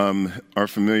are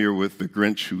familiar with The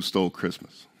Grinch Who Stole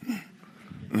Christmas?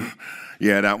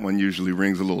 Yeah, that one usually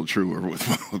rings a little truer with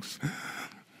folks.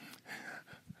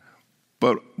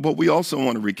 But what we also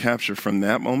want to recapture from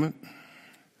that moment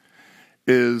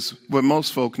is what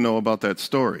most folk know about that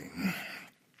story,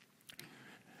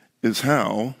 is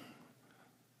how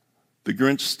the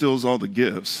Grinch steals all the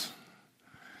gifts,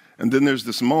 and then there's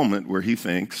this moment where he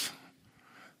thinks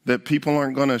that people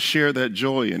aren't going to share that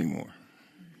joy anymore,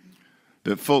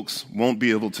 that folks won't be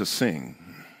able to sing,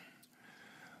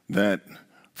 that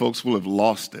folks will have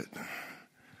lost it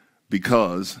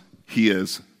because he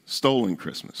has stolen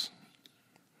Christmas.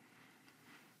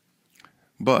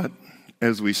 But,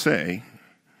 as we say,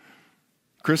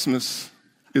 Christmas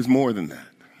is more than that.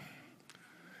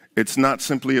 It's not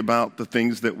simply about the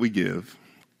things that we give.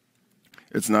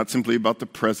 It's not simply about the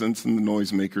presents and the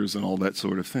noisemakers and all that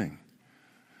sort of thing.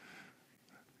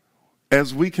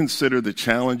 As we consider the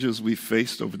challenges we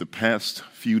faced over the past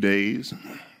few days,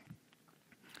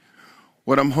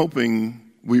 what I'm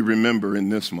hoping we remember in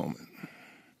this moment,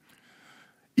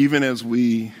 even as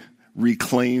we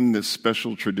reclaim this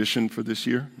special tradition for this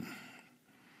year,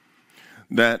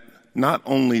 that not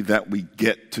only that we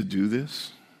get to do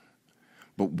this,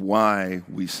 but why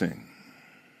we sing.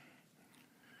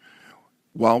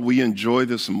 While we enjoy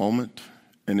this moment,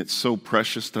 and it's so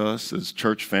precious to us as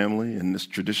church family, and this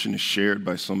tradition is shared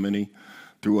by so many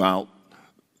throughout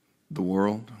the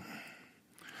world,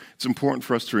 it's important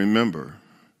for us to remember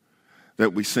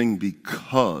that we sing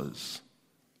because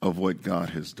of what God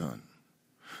has done.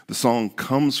 The song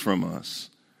comes from us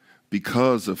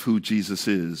because of who Jesus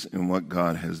is and what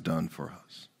God has done for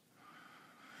us.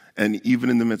 And even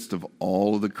in the midst of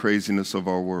all of the craziness of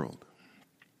our world,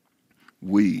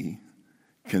 we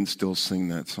can still sing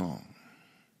that song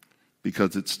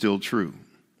because it's still true.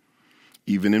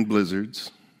 Even in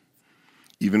blizzards,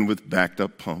 even with backed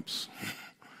up pumps,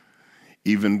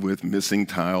 even with missing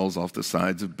tiles off the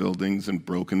sides of buildings and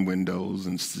broken windows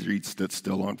and streets that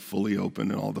still aren't fully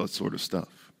open and all that sort of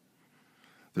stuff,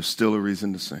 there's still a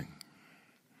reason to sing.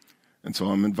 And so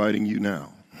I'm inviting you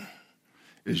now,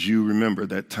 as you remember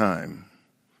that time,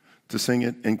 to sing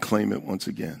it and claim it once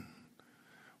again.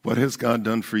 What has God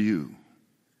done for you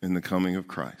in the coming of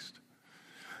Christ?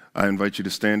 I invite you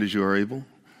to stand as you are able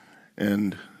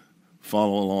and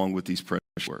follow along with these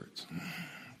precious words.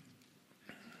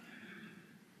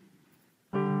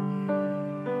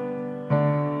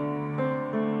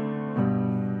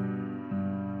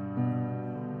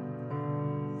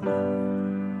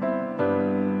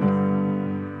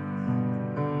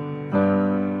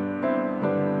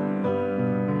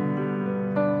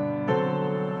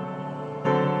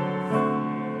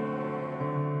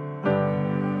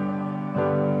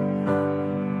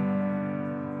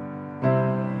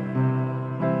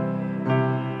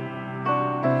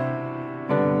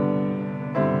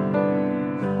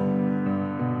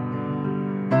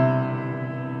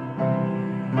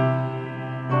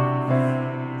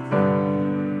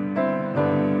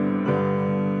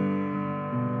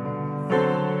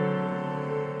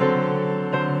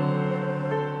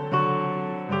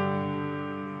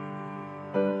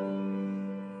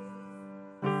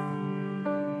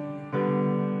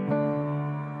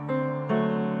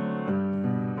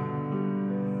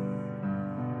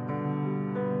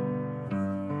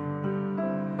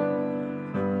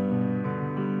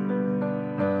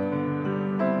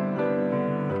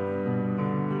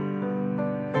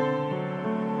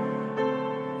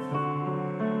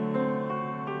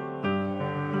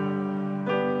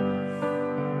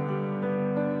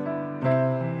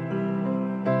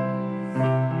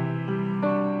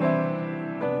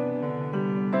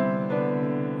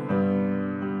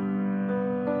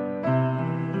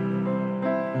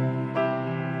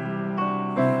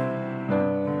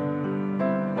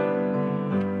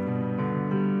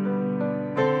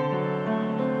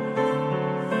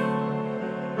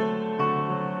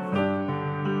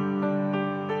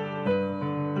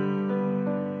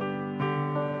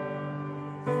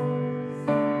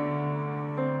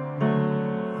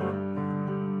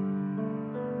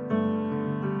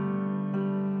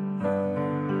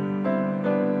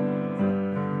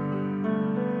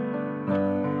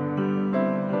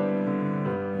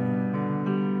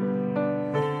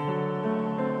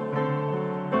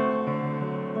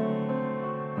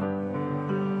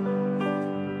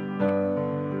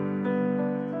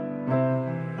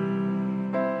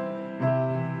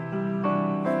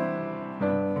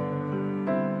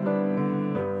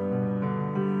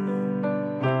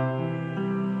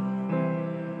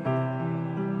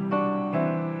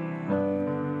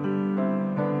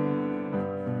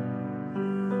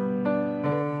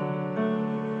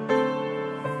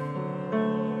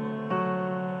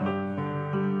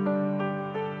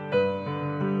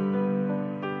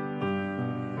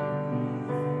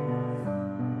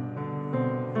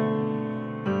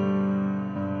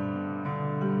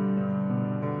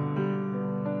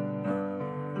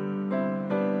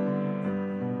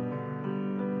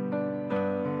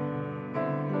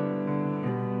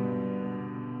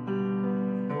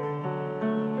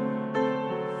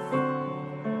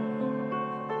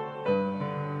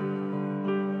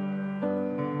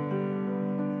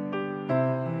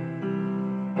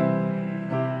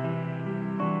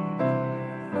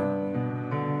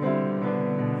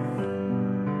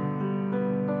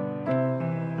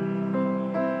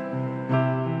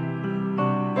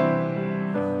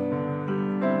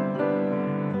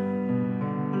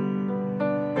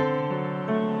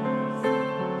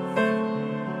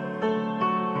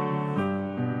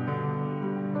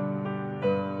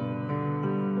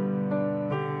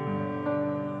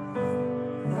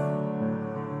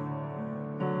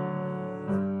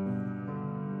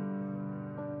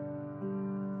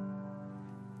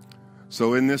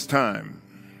 So in this time,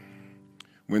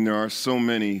 when there are so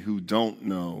many who don't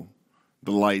know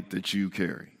the light that you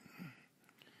carry,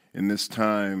 in this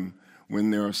time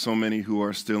when there are so many who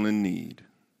are still in need,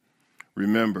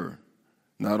 remember,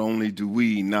 not only do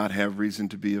we not have reason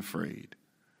to be afraid,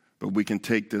 but we can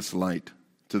take this light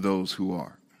to those who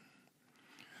are.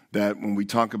 That when we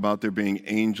talk about there being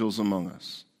angels among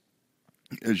us,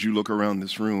 as you look around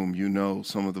this room, you know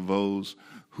some of those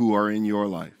who are in your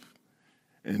life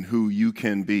and who you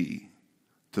can be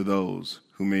to those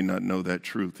who may not know that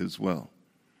truth as well.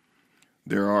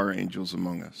 There are angels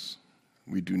among us.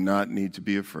 We do not need to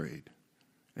be afraid,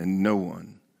 and no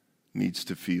one needs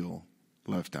to feel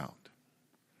left out.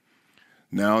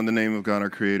 Now, in the name of God, our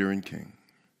Creator and King,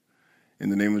 in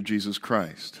the name of Jesus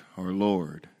Christ, our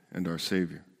Lord and our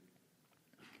Savior,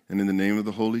 and in the name of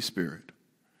the Holy Spirit,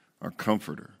 our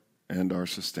Comforter and our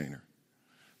Sustainer,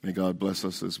 may God bless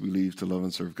us as we leave to love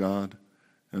and serve God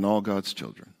and all God's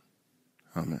children.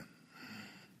 Amen.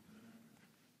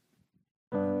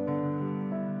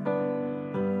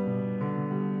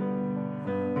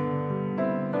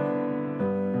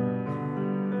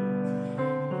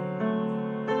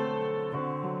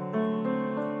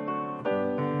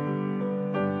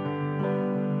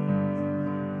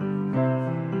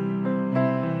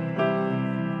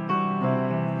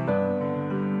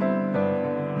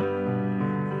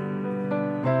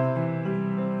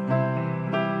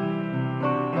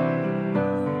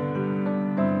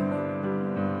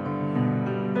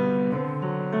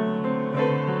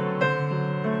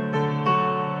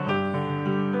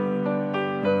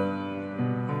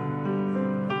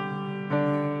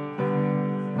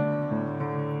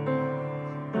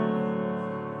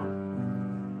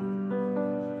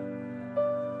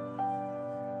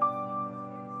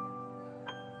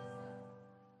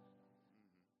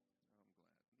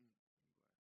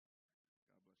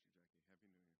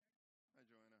 Hi,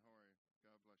 Joanna. How are you?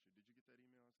 God bless you. Did you get that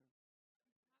email I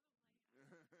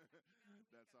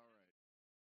sent? That's all right.